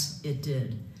for us, it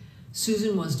did.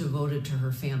 Susan was devoted to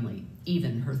her family,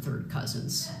 even her third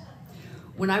cousins.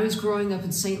 When I was growing up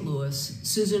in St. Louis,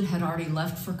 Susan had already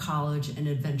left for college and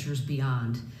adventures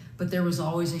beyond, but there was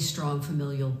always a strong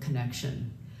familial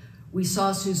connection. We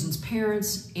saw Susan's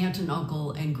parents, aunt and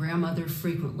uncle, and grandmother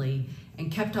frequently,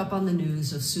 and kept up on the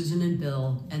news of Susan and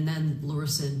Bill, and then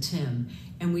Larissa and Tim,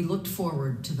 and we looked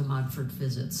forward to the Montfort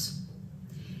visits.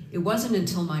 It wasn't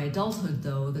until my adulthood,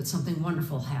 though, that something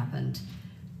wonderful happened.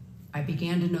 I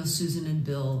began to know Susan and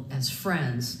Bill as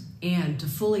friends, and to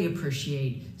fully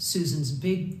appreciate Susan's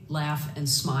big laugh and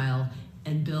smile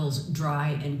and Bill's dry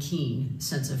and keen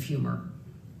sense of humor.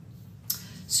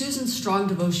 Susan's strong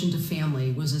devotion to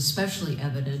family was especially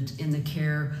evident in the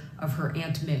care of her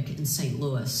Aunt Mick in St.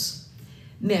 Louis.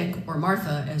 Mick, or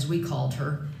Martha as we called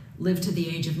her, lived to the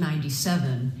age of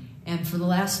 97, and for the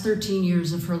last 13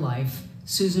 years of her life,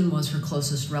 Susan was her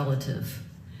closest relative.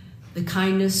 The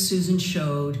kindness Susan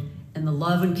showed and the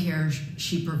love and care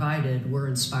she provided were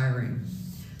inspiring.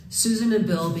 Susan and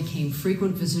Bill became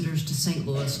frequent visitors to St.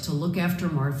 Louis to look after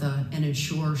Martha and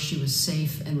ensure she was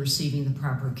safe and receiving the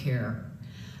proper care.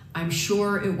 I'm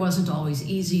sure it wasn't always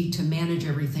easy to manage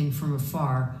everything from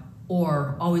afar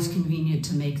or always convenient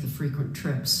to make the frequent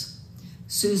trips.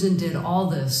 Susan did all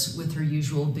this with her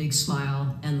usual big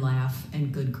smile and laugh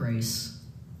and good grace.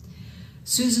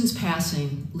 Susan's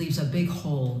passing leaves a big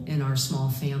hole in our small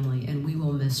family, and we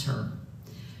will miss her.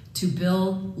 To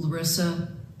Bill,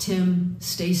 Larissa, Tim,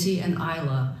 Stacy, and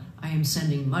Isla, I am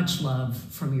sending much love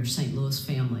from your St. Louis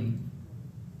family.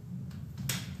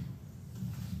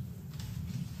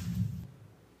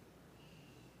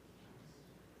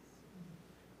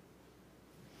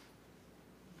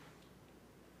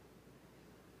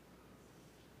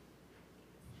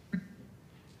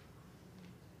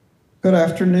 Good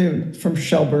afternoon from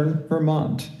Shelburne,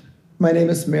 Vermont. My name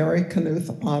is Mary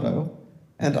Knuth Otto,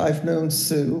 and I've known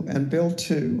Sue and Bill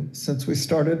too since we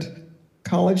started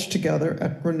college together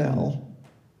at Grinnell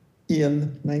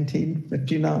in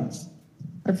 1959.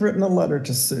 I've written a letter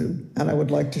to Sue, and I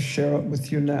would like to share it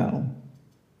with you now.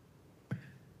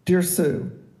 Dear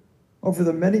Sue, over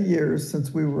the many years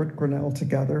since we were at Grinnell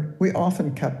together, we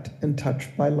often kept in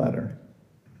touch by letter.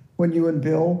 When you and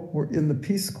Bill were in the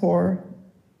Peace Corps,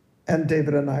 and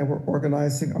David and I were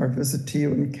organizing our visit to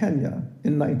you in Kenya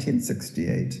in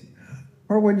 1968,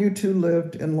 or when you two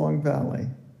lived in Long Valley,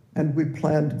 and we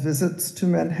planned visits to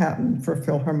Manhattan for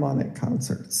Philharmonic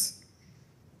concerts.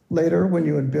 Later, when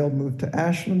you and Bill moved to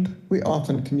Ashland, we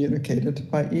often communicated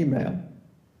by email.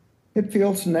 It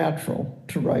feels natural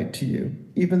to write to you,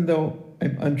 even though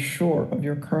I'm unsure of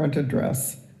your current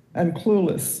address and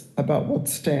clueless about what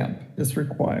stamp is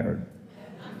required.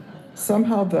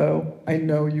 Somehow, though, I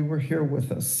know you were here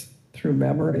with us through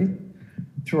memory,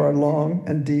 through our long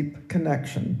and deep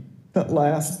connection that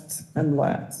lasts and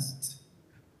lasts.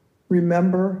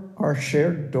 Remember our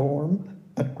shared dorm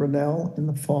at Grinnell in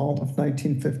the fall of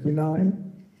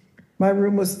 1959? My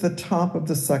room was the top of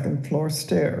the second floor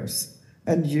stairs,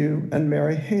 and you and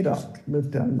Mary Haydock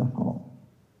lived down the hall.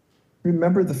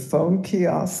 Remember the phone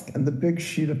kiosk and the big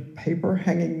sheet of paper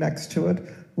hanging next to it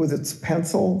with its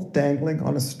pencil dangling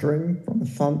on a string from a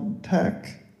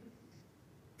thumbtack?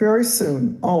 Very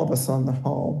soon, all of us on the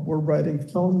hall were writing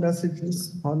phone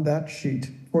messages on that sheet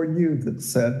for you that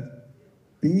said,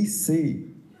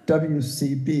 BC,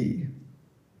 WCB.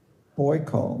 Boy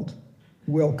called,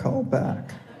 will call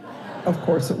back. Of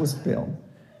course, it was Bill.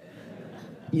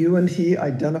 You and he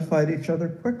identified each other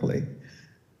quickly,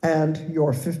 and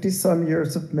your 50-some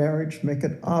years of marriage make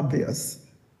it obvious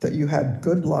that you had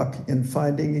good luck in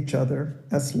finding each other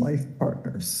as life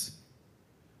partners.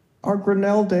 Our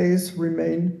Grinnell days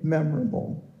remain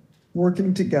memorable,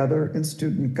 working together in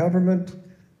student government,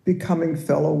 becoming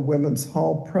fellow Women's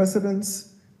Hall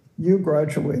presidents, you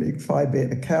graduating Phi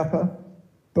Beta Kappa,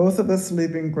 both of us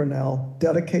leaving Grinnell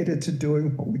dedicated to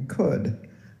doing what we could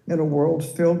in a world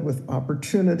filled with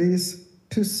opportunities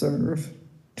to serve,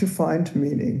 to find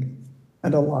meaning,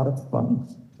 and a lot of fun,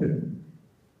 too.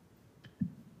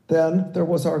 Then there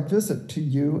was our visit to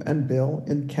you and Bill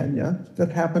in Kenya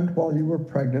that happened while you were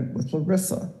pregnant with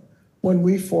Larissa, when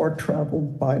we four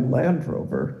traveled by Land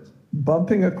Rover,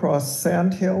 bumping across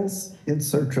sand hills in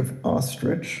search of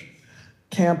ostrich,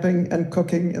 camping and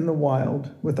cooking in the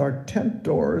wild with our tent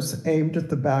doors aimed at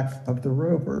the back of the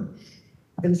Rover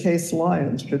in case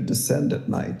lions should descend at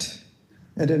night,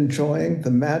 and enjoying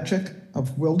the magic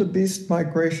of wildebeest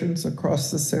migrations across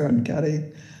the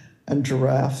Serengeti and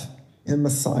giraffe in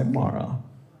Masai Mara.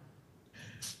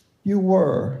 You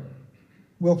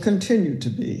will continue to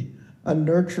be a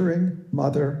nurturing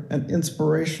mother and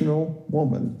inspirational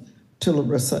woman to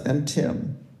Larissa and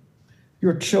Tim.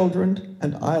 Your children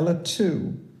and Isla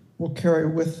too will carry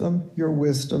with them your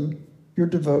wisdom, your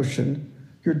devotion,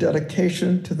 your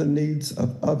dedication to the needs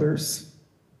of others,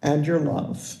 and your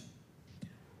love.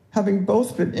 Having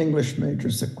both been English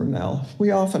majors at Grinnell,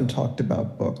 we often talked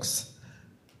about books.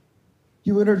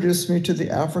 You introduced me to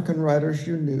the African writers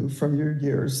you knew from your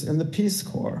years in the Peace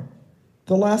Corps.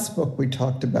 The last book we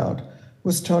talked about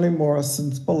was Toni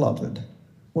Morrison's Beloved,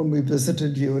 when we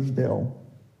visited you and Bill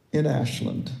in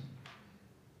Ashland.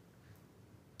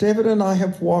 David and I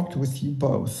have walked with you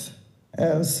both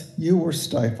as you were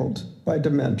stifled by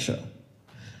dementia.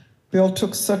 Bill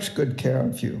took such good care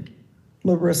of you.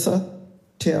 Larissa,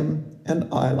 Tim, and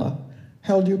Isla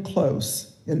held you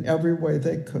close in every way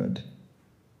they could.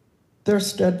 Their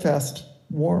steadfast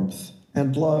warmth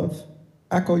and love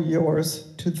echo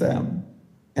yours to them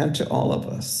and to all of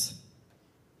us.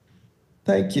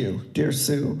 Thank you, dear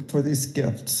Sue, for these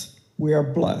gifts. We are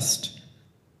blessed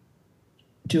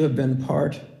to have been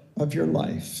part of your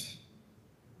life.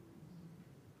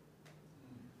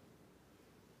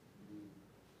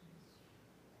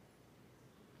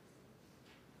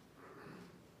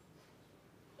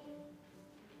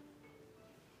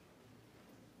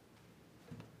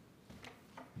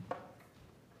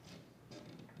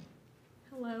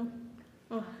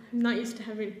 I'm not used to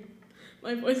having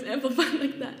my voice amplified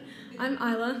like that. I'm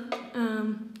Isla,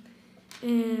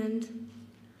 and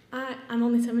I'm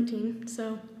only 17,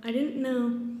 so I didn't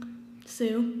know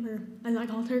Sue, or as I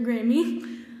called her,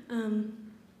 Grammy,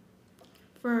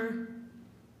 for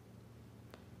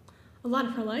a lot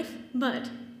of her life, but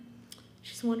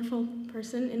she's a wonderful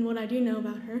person, and what I do know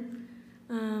about her,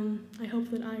 I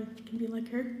hope that I can be like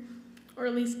her, or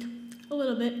at least a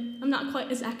little bit. I'm not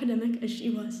quite as academic as she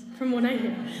was, from what I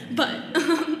hear, but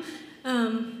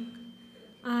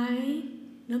I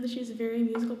know that she's a very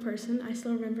musical person. I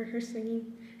still remember her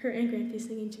singing, her and Grandpa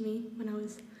singing to me when I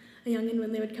was a youngin'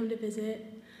 when they would come to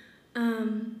visit.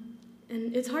 And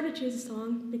it's hard to choose a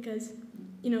song because,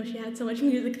 you know, she had so much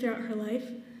music throughout her life.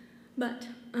 But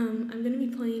I'm going to be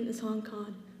playing a song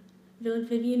called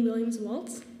Vivian Williams'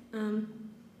 Waltz.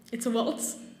 It's a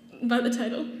waltz by the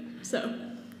title, so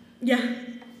yeah.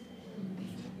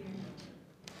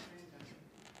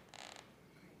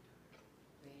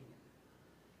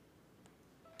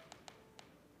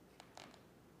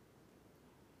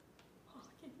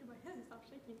 Stop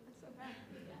shaking, that's so bad.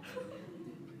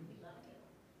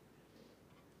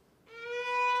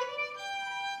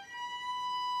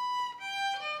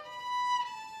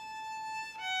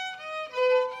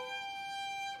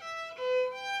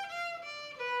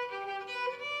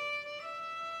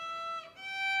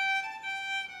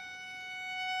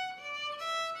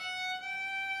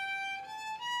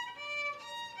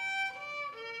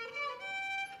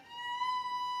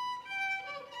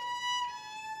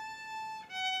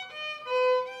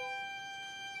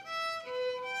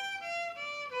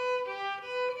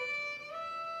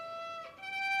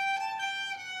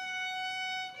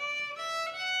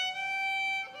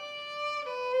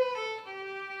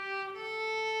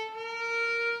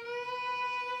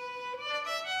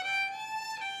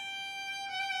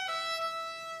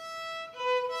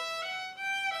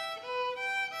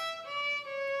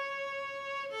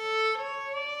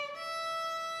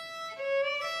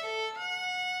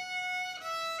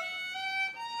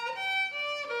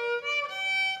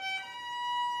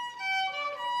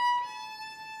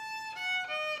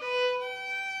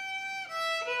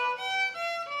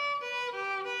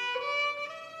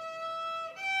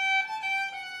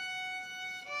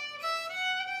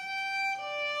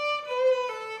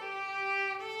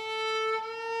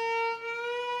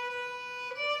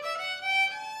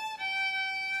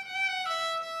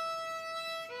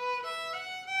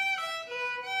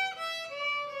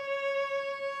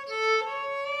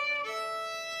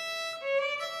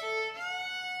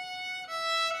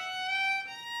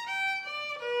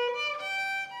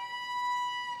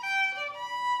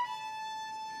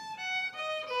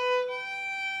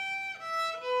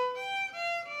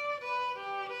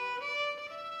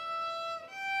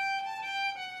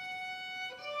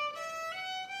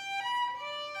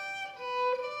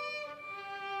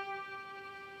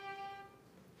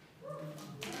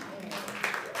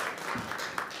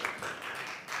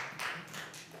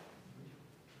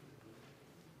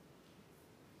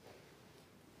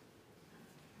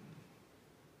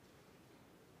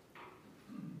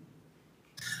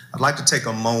 I'd like to take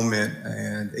a moment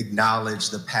and acknowledge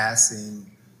the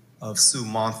passing of Sue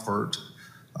Montfort,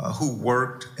 who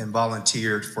worked and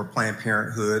volunteered for Planned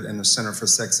Parenthood and the Center for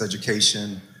Sex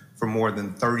Education for more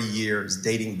than 30 years,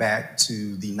 dating back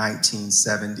to the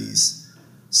 1970s.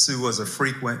 Sue was a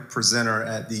frequent presenter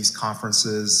at these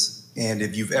conferences, and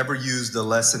if you've ever used a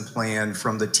lesson plan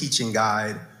from the teaching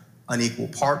guide, Unequal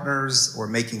Partners, or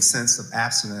Making Sense of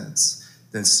Abstinence,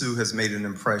 then Sue has made an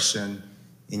impression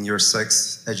in your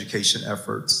sex education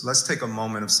efforts. Let's take a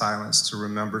moment of silence to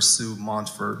remember Sue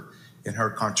Montfort and her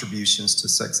contributions to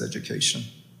sex education.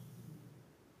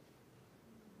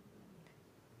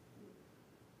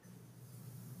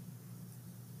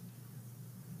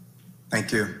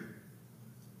 Thank you.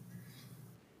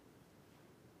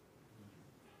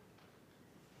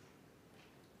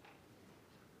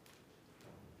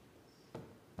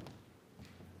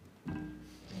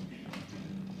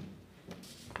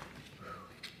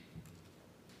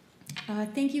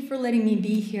 Thank you for letting me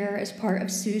be here as part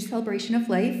of Sue's celebration of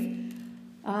life.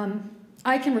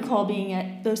 I can recall being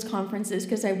at those conferences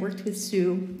because I worked with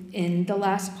Sue in the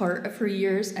last part of her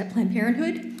years at Planned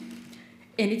Parenthood.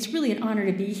 And it's really an honor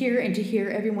to be here and to hear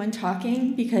everyone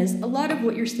talking because a lot of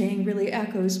what you're saying really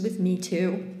echoes with me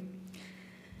too.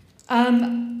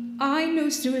 I know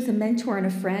Sue as a mentor and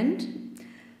a friend.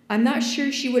 I'm not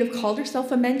sure she would have called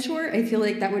herself a mentor. I feel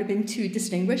like that would have been too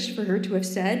distinguished for her to have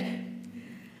said.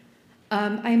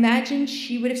 I imagine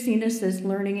she would have seen us as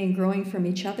learning and growing from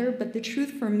each other, but the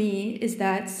truth for me is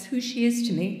that's who she is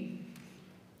to me.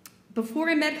 Before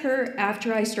I met her,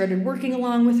 after I started working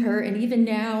along with her, and even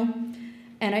now,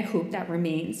 and I hope that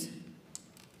remains.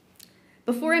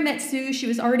 Before I met Sue, she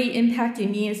was already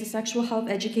impacting me as a sexual health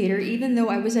educator, even though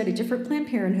I was at a different Planned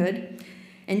Parenthood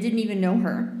and didn't even know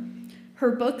her.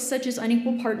 Her books, such as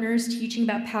Unequal Partners, Teaching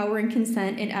About Power and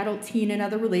Consent in Adult, Teen, and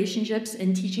Other Relationships,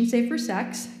 and Teaching Safer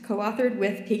Sex, co-authored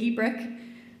with Peggy Brick,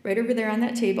 right over there on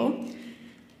that table,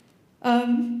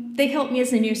 they helped me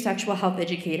as a new sexual health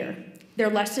educator. Their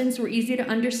lessons were easy to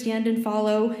understand and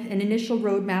follow, an initial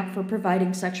roadmap for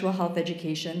providing sexual health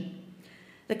education.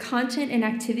 The content and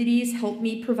activities helped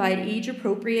me provide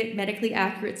age-appropriate, medically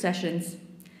accurate sessions.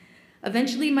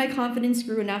 Eventually, my confidence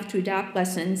grew enough to adapt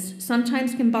lessons,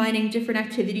 sometimes combining different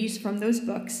activities from those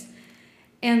books,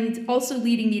 and also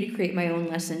leading me to create my own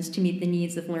lessons to meet the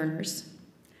needs of learners.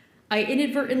 I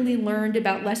inadvertently learned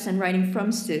about lesson writing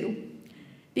from Sue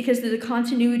because of the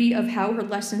continuity of how her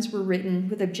lessons were written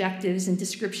with objectives and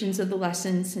descriptions of the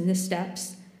lessons and the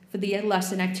steps for the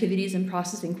lesson activities and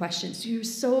processing questions. She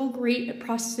was so great at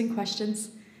processing questions.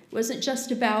 It wasn't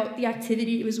just about the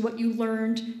activity, it was what you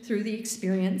learned through the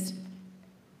experience.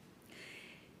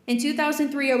 In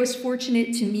 2003, I was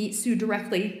fortunate to meet Sue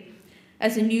directly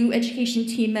as a new education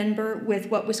team member with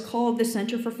what was called the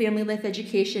Center for Family Life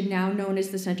Education, now known as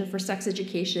the Center for Sex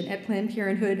Education at Planned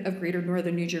Parenthood of Greater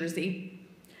Northern New Jersey.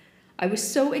 I was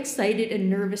so excited and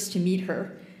nervous to meet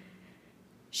her.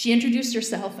 She introduced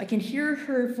herself. I can hear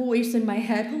her voice in my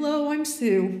head, "Hello, I'm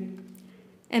Sue,"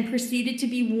 and proceeded to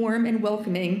be warm and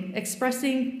welcoming,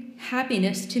 expressing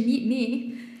happiness to meet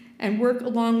me and work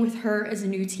along with her as a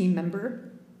new team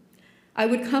member. I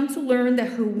would come to learn that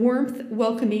her warmth,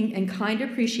 welcoming, and kind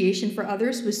appreciation for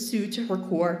others was Sue to her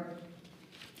core.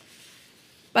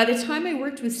 By the time I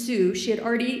worked with Sue, she had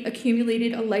already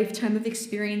accumulated a lifetime of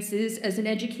experiences as an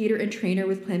educator and trainer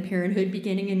with Planned Parenthood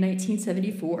beginning in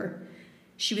 1974.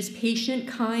 She was patient,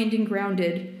 kind, and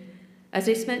grounded. As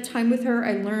I spent time with her,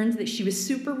 I learned that she was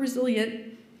super resilient,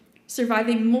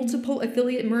 surviving multiple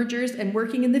affiliate mergers and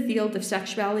working in the field of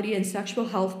sexuality and sexual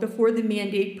health before the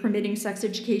mandate permitting sex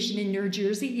education in New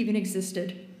Jersey even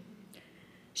existed.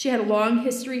 She had a long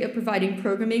history of providing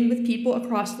programming with people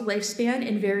across the lifespan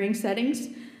in varying settings,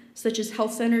 such as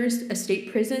health centers, a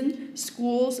state prison,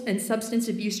 schools, and substance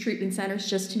abuse treatment centers,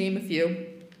 just to name a few.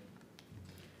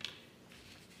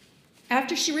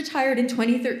 After she retired in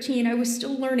 2013, I was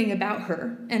still learning about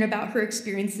her and about her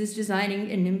experiences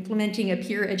designing and implementing a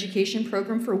peer education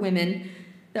program for women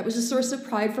that was a source of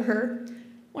pride for her.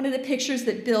 One of the pictures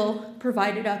that Bill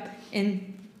provided up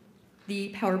in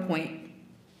the PowerPoint.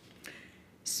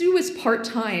 Sue was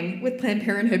part-time with Planned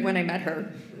Parenthood when I met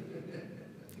her.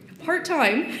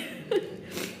 Part-time.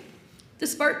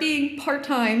 Despite being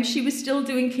part-time, she was still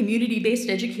doing community-based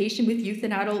education with youth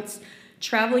and adults,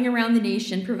 traveling around the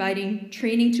nation, providing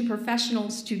training to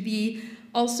professionals to be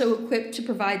also equipped to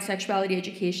provide sexuality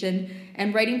education,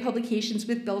 and writing publications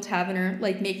with Bill Tavener,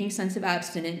 like Making Sense of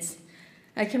Abstinence.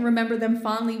 I can remember them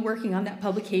fondly working on that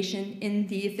publication in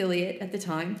the affiliate at the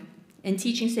time, and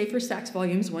Teaching Safer Sex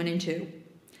Volumes 1 and 2.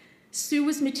 Sue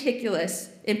was meticulous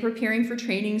in preparing for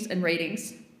trainings and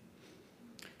writings.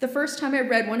 The first time I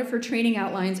read one of her training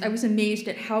outlines, I was amazed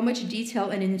at how much detail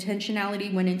and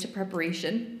intentionality went into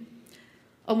preparation.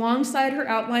 Alongside her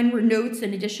outline were notes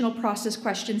and additional process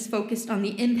questions focused on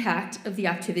the impact of the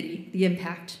activity, the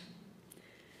impact.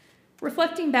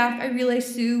 Reflecting back, I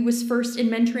realized Sue was first in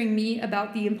mentoring me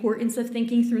about the importance of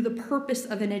thinking through the purpose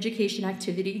of an education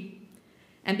activity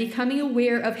and becoming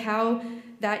aware of how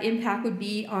that impact would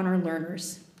be on our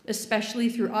learners, especially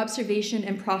through observation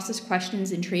and process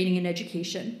questions in training and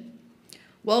education,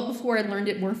 well before I learned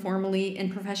it more formally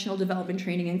in professional development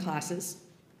training and classes.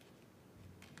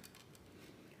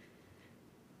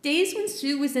 Days when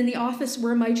Sue was in the office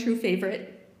were my true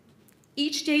favorite.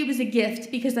 Each day was a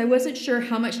gift because I wasn't sure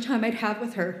how much time I'd have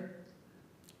with her.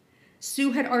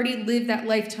 Sue had already lived that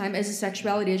lifetime as a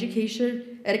sexuality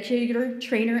educator,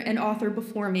 trainer, and author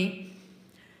before me.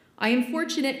 I am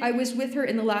fortunate I was with her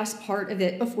in the last part of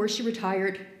it before she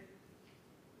retired.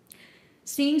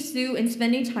 Seeing Sue and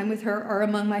spending time with her are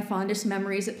among my fondest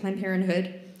memories at Planned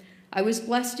Parenthood. I was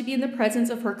blessed to be in the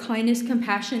presence of her kindness,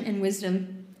 compassion, and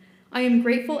wisdom. I am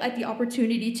grateful at the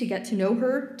opportunity to get to know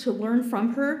her, to learn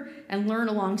from her, and learn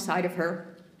alongside of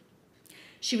her.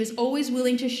 She was always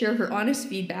willing to share her honest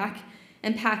feedback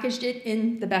and packaged it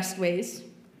in the best ways.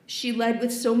 She led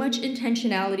with so much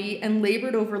intentionality and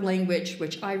labored over language,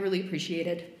 which I really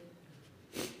appreciated.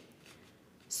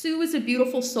 Sue was a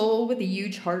beautiful soul with a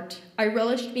huge heart. I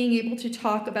relished being able to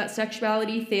talk about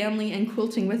sexuality, family, and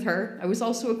quilting with her. I was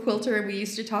also a quilter, and we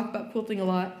used to talk about quilting a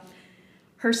lot.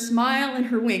 Her smile and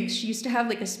her winks, she used to have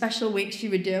like a special wink she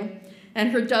would do,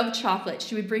 and her Dove chocolate.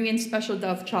 She would bring in special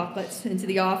Dove chocolates into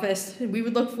the office, and we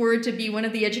would look forward to be one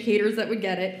of the educators that would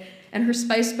get it. And her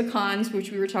spiced pecans,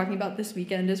 which we were talking about this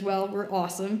weekend as well, were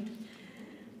awesome.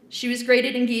 She was great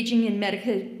at engaging in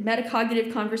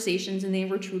metacognitive conversations, and they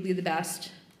were truly the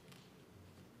best.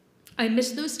 I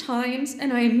miss those times,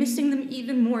 and I am missing them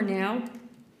even more now.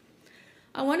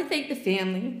 I want to thank the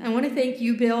family. I want to thank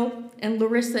you, Bill, and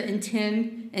Larissa, and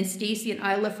Tim, and Stacy, and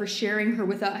Isla for sharing her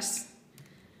with us.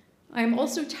 I am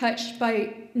also touched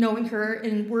by knowing her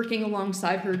and working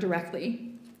alongside her directly.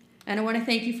 And I want to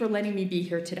thank you for letting me be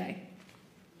here today.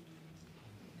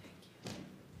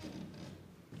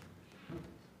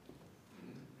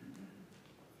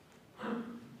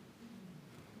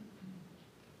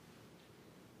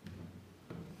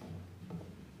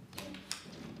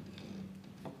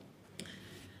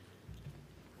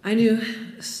 I knew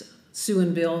Sue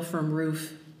and Bill from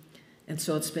Roof, and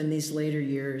so it's been these later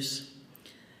years.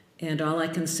 And all I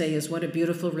can say is what a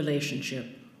beautiful relationship.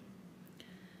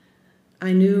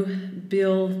 I knew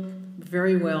Bill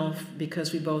very well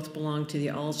because we both belonged to the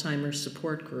Alzheimer's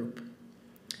support group.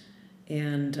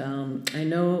 And I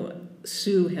know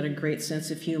Sue had a great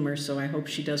sense of humor, so I hope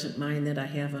she doesn't mind that I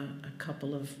have a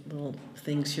couple of little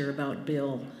things here about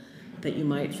Bill that you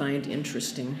might find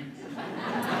interesting.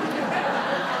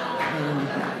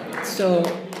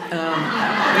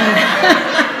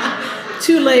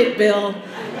 Too late, Bill.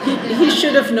 He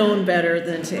should have known better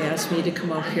than to ask me to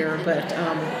come up here. But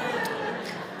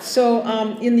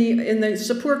in the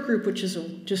support group, which is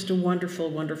just a wonderful,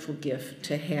 wonderful gift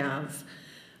to have,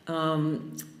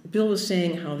 Bill was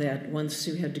saying how that once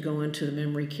Sue had to go into the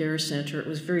memory care center, it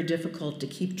was very difficult to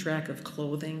keep track of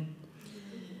clothing,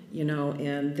 you know,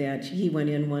 and that he went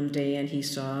in one day and he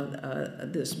saw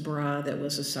this bra that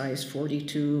was a size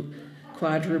 42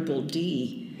 quadruple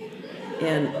D,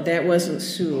 and that wasn't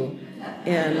Sue.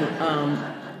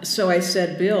 And so I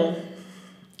said, Bill,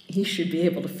 he should be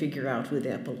able to figure out who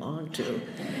that belonged to.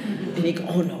 And he goes,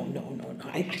 oh, no.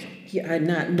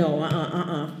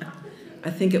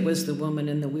 I think it was the woman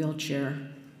in the wheelchair.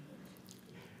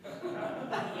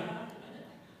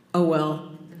 Oh,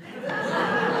 well.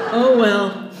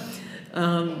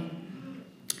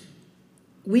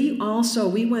 We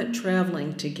went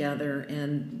traveling together,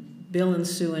 and Bill and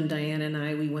Sue and Diane and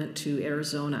I, we went to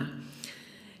Arizona.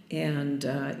 And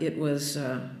it was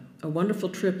a wonderful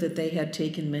trip that they had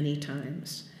taken many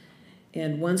times.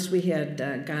 And once we had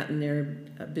gotten there,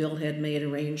 Bill had made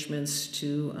arrangements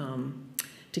to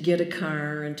get a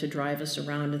car and to drive us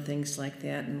around and things like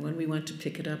that. And when we went to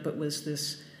pick it up, it was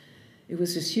this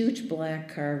huge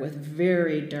black car with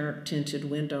very dark tinted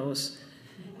windows,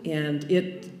 and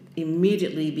it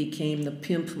immediately became the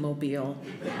pimp mobile.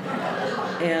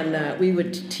 And we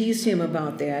would tease him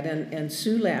about that, and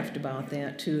Sue laughed about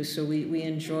that too. So we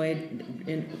enjoyed,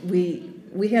 and we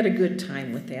had a good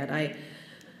time with that.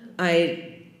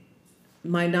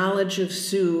 My knowledge of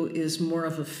Sue is more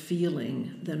of a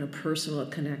feeling than a personal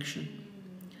connection.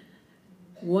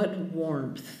 What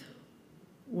warmth,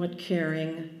 what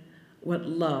caring, what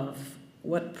love,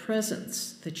 what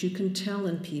presence that you can tell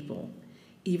in people,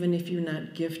 even if you're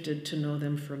not gifted to know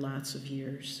them for lots of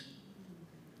years.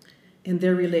 In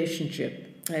their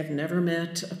relationship, I have never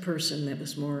met a person that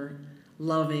was more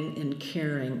loving and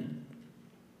caring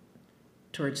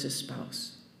towards his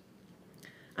spouse.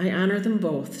 I honor them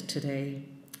both today,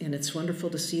 and it's wonderful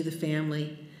to see the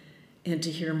family and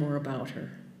to hear more about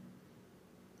her.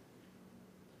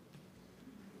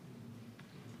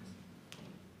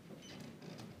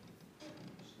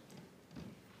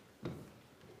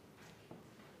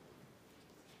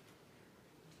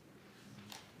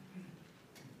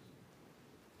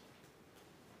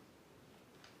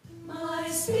 My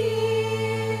spirit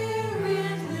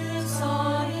lives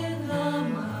on in the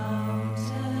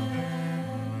mountain.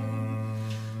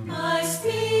 My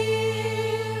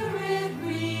spirit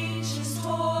reaches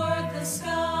toward the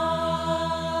sky.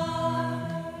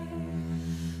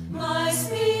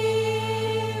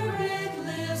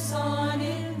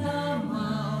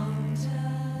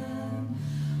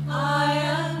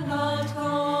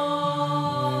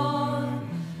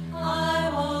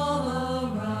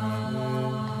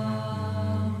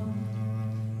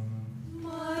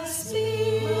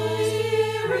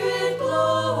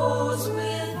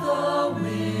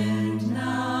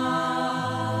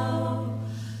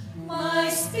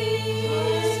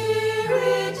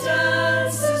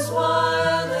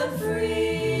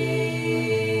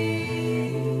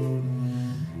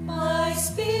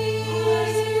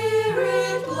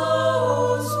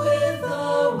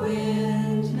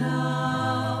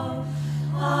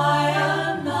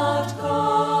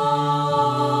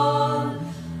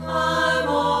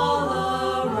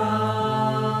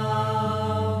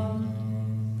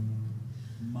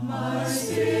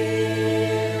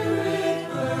 spirit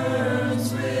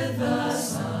burns with the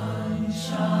sunshine.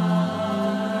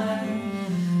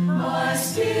 My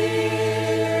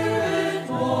spirit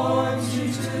warms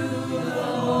you to the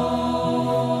bone.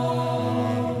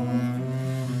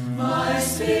 My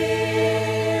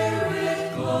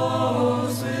spirit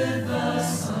glows with the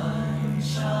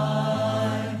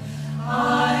sunshine.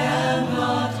 I am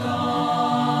not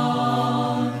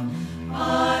gone.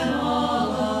 I'm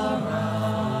all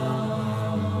around.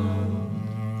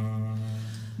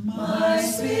 My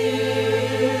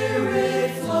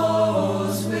spirit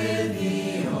flows with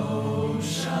the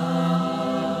ocean.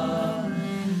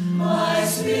 My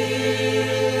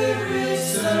spirit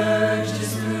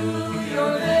surges through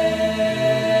your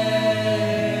veins.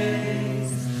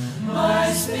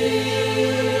 My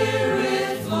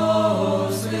spirit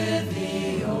flows with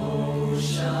the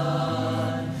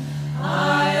ocean.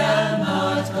 I am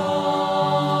not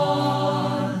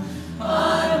gone.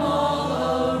 I'm all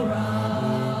around.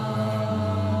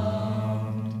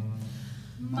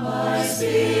 My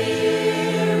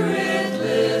spirit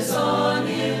lives on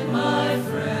in my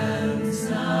friends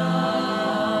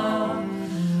now.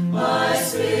 My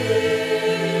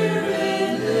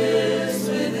spirit lives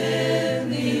within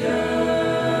the earth.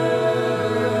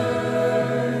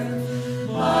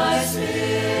 My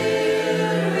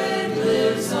spirit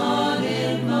lives on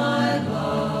in my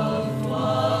loved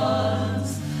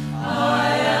ones.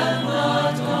 I am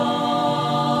not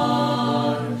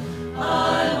gone.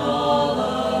 I'm all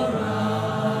around.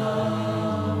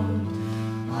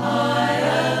 I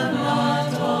am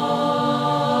not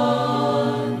gone.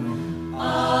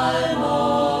 I'm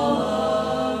all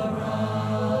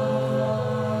around.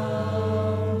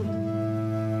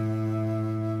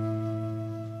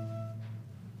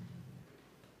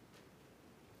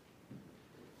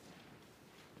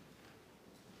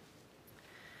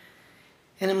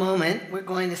 In a moment, we're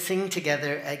going to sing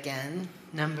together again,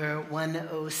 number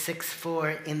 1064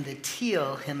 in the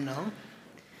Teal hymnal,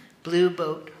 Blue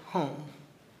Boat Home.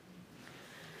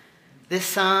 This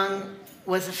song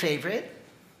was a favorite.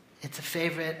 It's a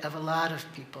favorite of a lot of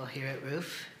people here at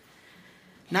Roof.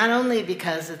 Not only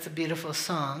because it's a beautiful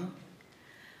song,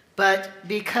 but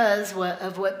because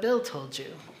of what Bill told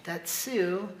you, that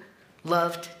Sue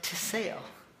loved to sail.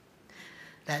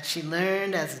 That she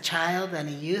learned as a child and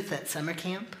a youth at summer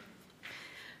camp,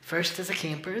 first as a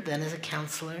camper, then as a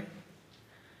counselor,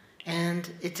 and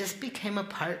it just became a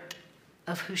part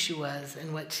of who she was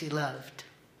and what she loved.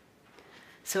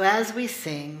 So as we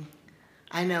sing,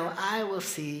 I know I will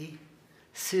see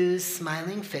Sue's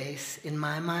smiling face in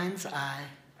my mind's eye,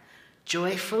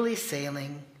 joyfully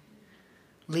sailing,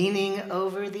 leaning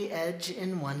over the edge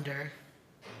in wonder,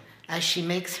 as she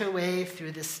makes her way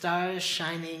through the stars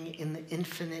shining in the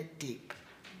infinite deep.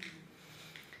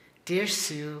 Dear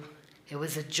Sue, it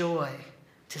was a joy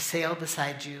to sail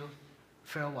beside you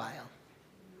for a while.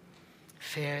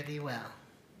 Fare thee well.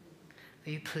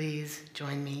 Will you please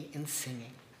join me in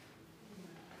singing?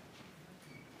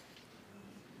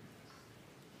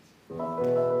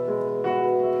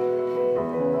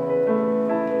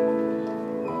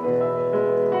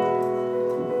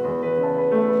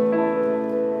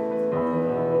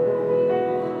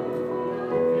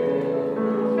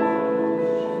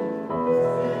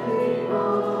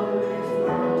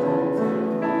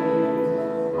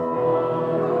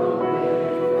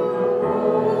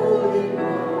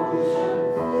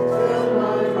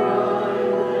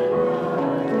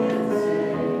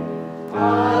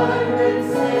 I've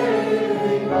been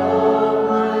sailing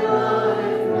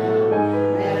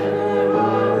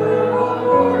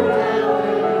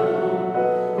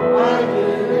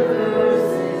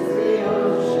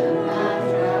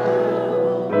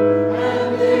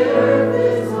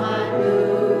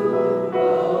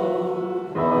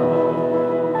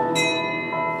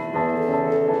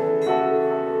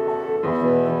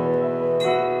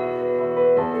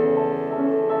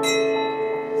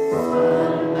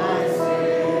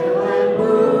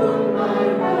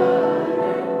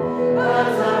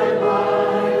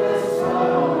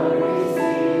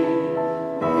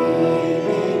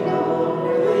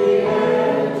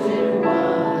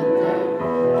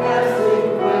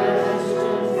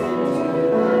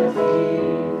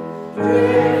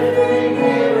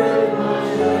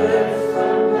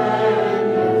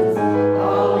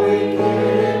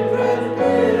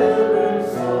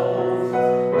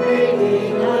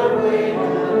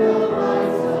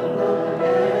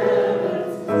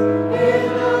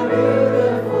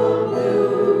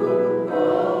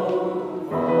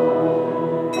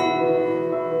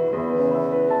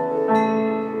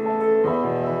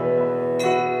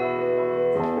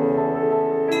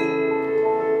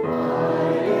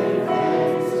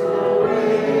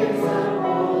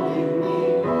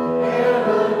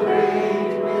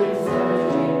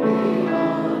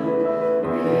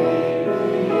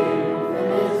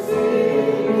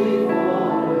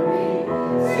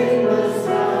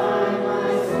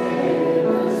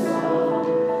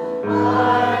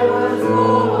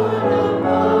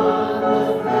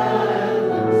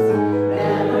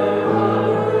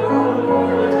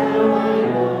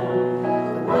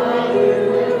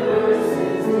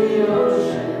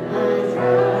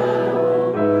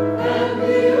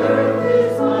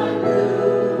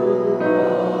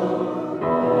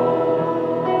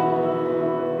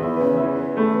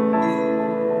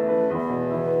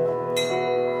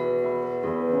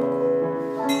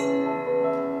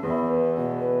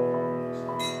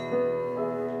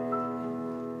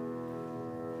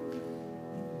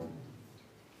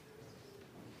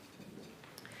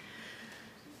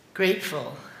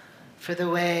Grateful for the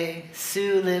way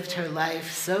Sue lived her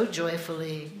life so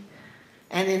joyfully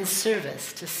and in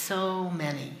service to so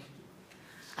many.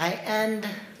 I end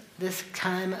this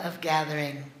time of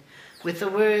gathering with the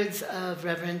words of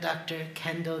Reverend Dr.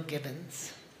 Kendall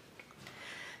Gibbons.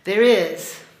 There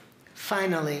is,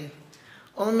 finally,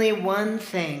 only one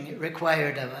thing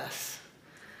required of us.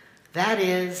 That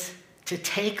is to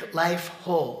take life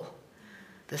whole,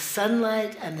 the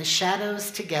sunlight and the shadows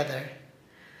together,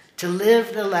 to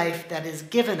live the life that is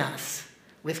given us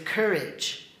with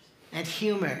courage and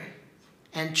humor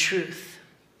and truth.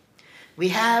 We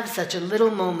have such a little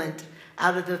moment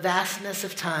out of the vastness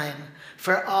of time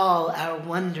for all our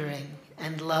wondering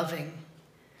and loving.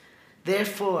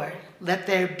 Therefore, let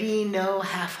there be no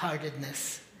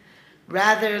half-heartedness.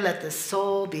 Rather, let the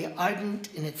soul be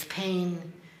ardent in its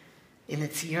pain, in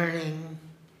its yearning,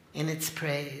 in its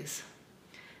praise.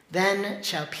 Then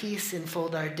shall peace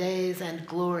enfold our days, and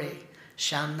glory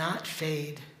shall not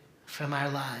fade from our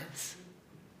lives.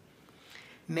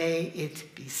 May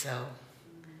it be so.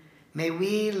 May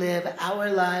we live our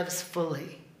lives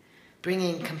fully,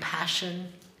 bringing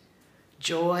compassion,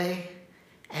 joy,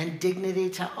 and dignity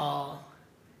to all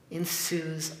in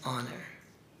Sue's honor.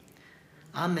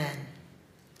 Amen,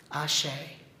 Ashe,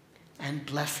 and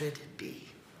blessed be.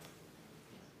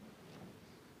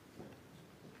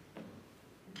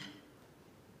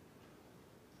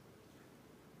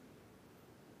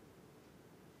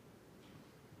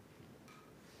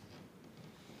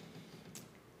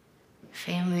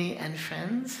 Family and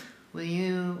friends, will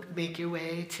you make your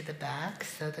way to the back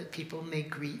so that people may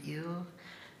greet you?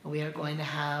 We are going to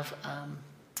have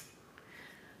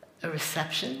a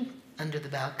reception under the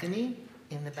balcony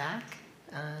in the back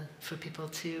for people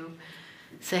to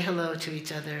say hello to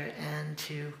each other and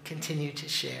to continue to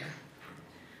share.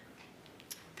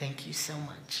 Thank you so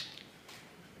much.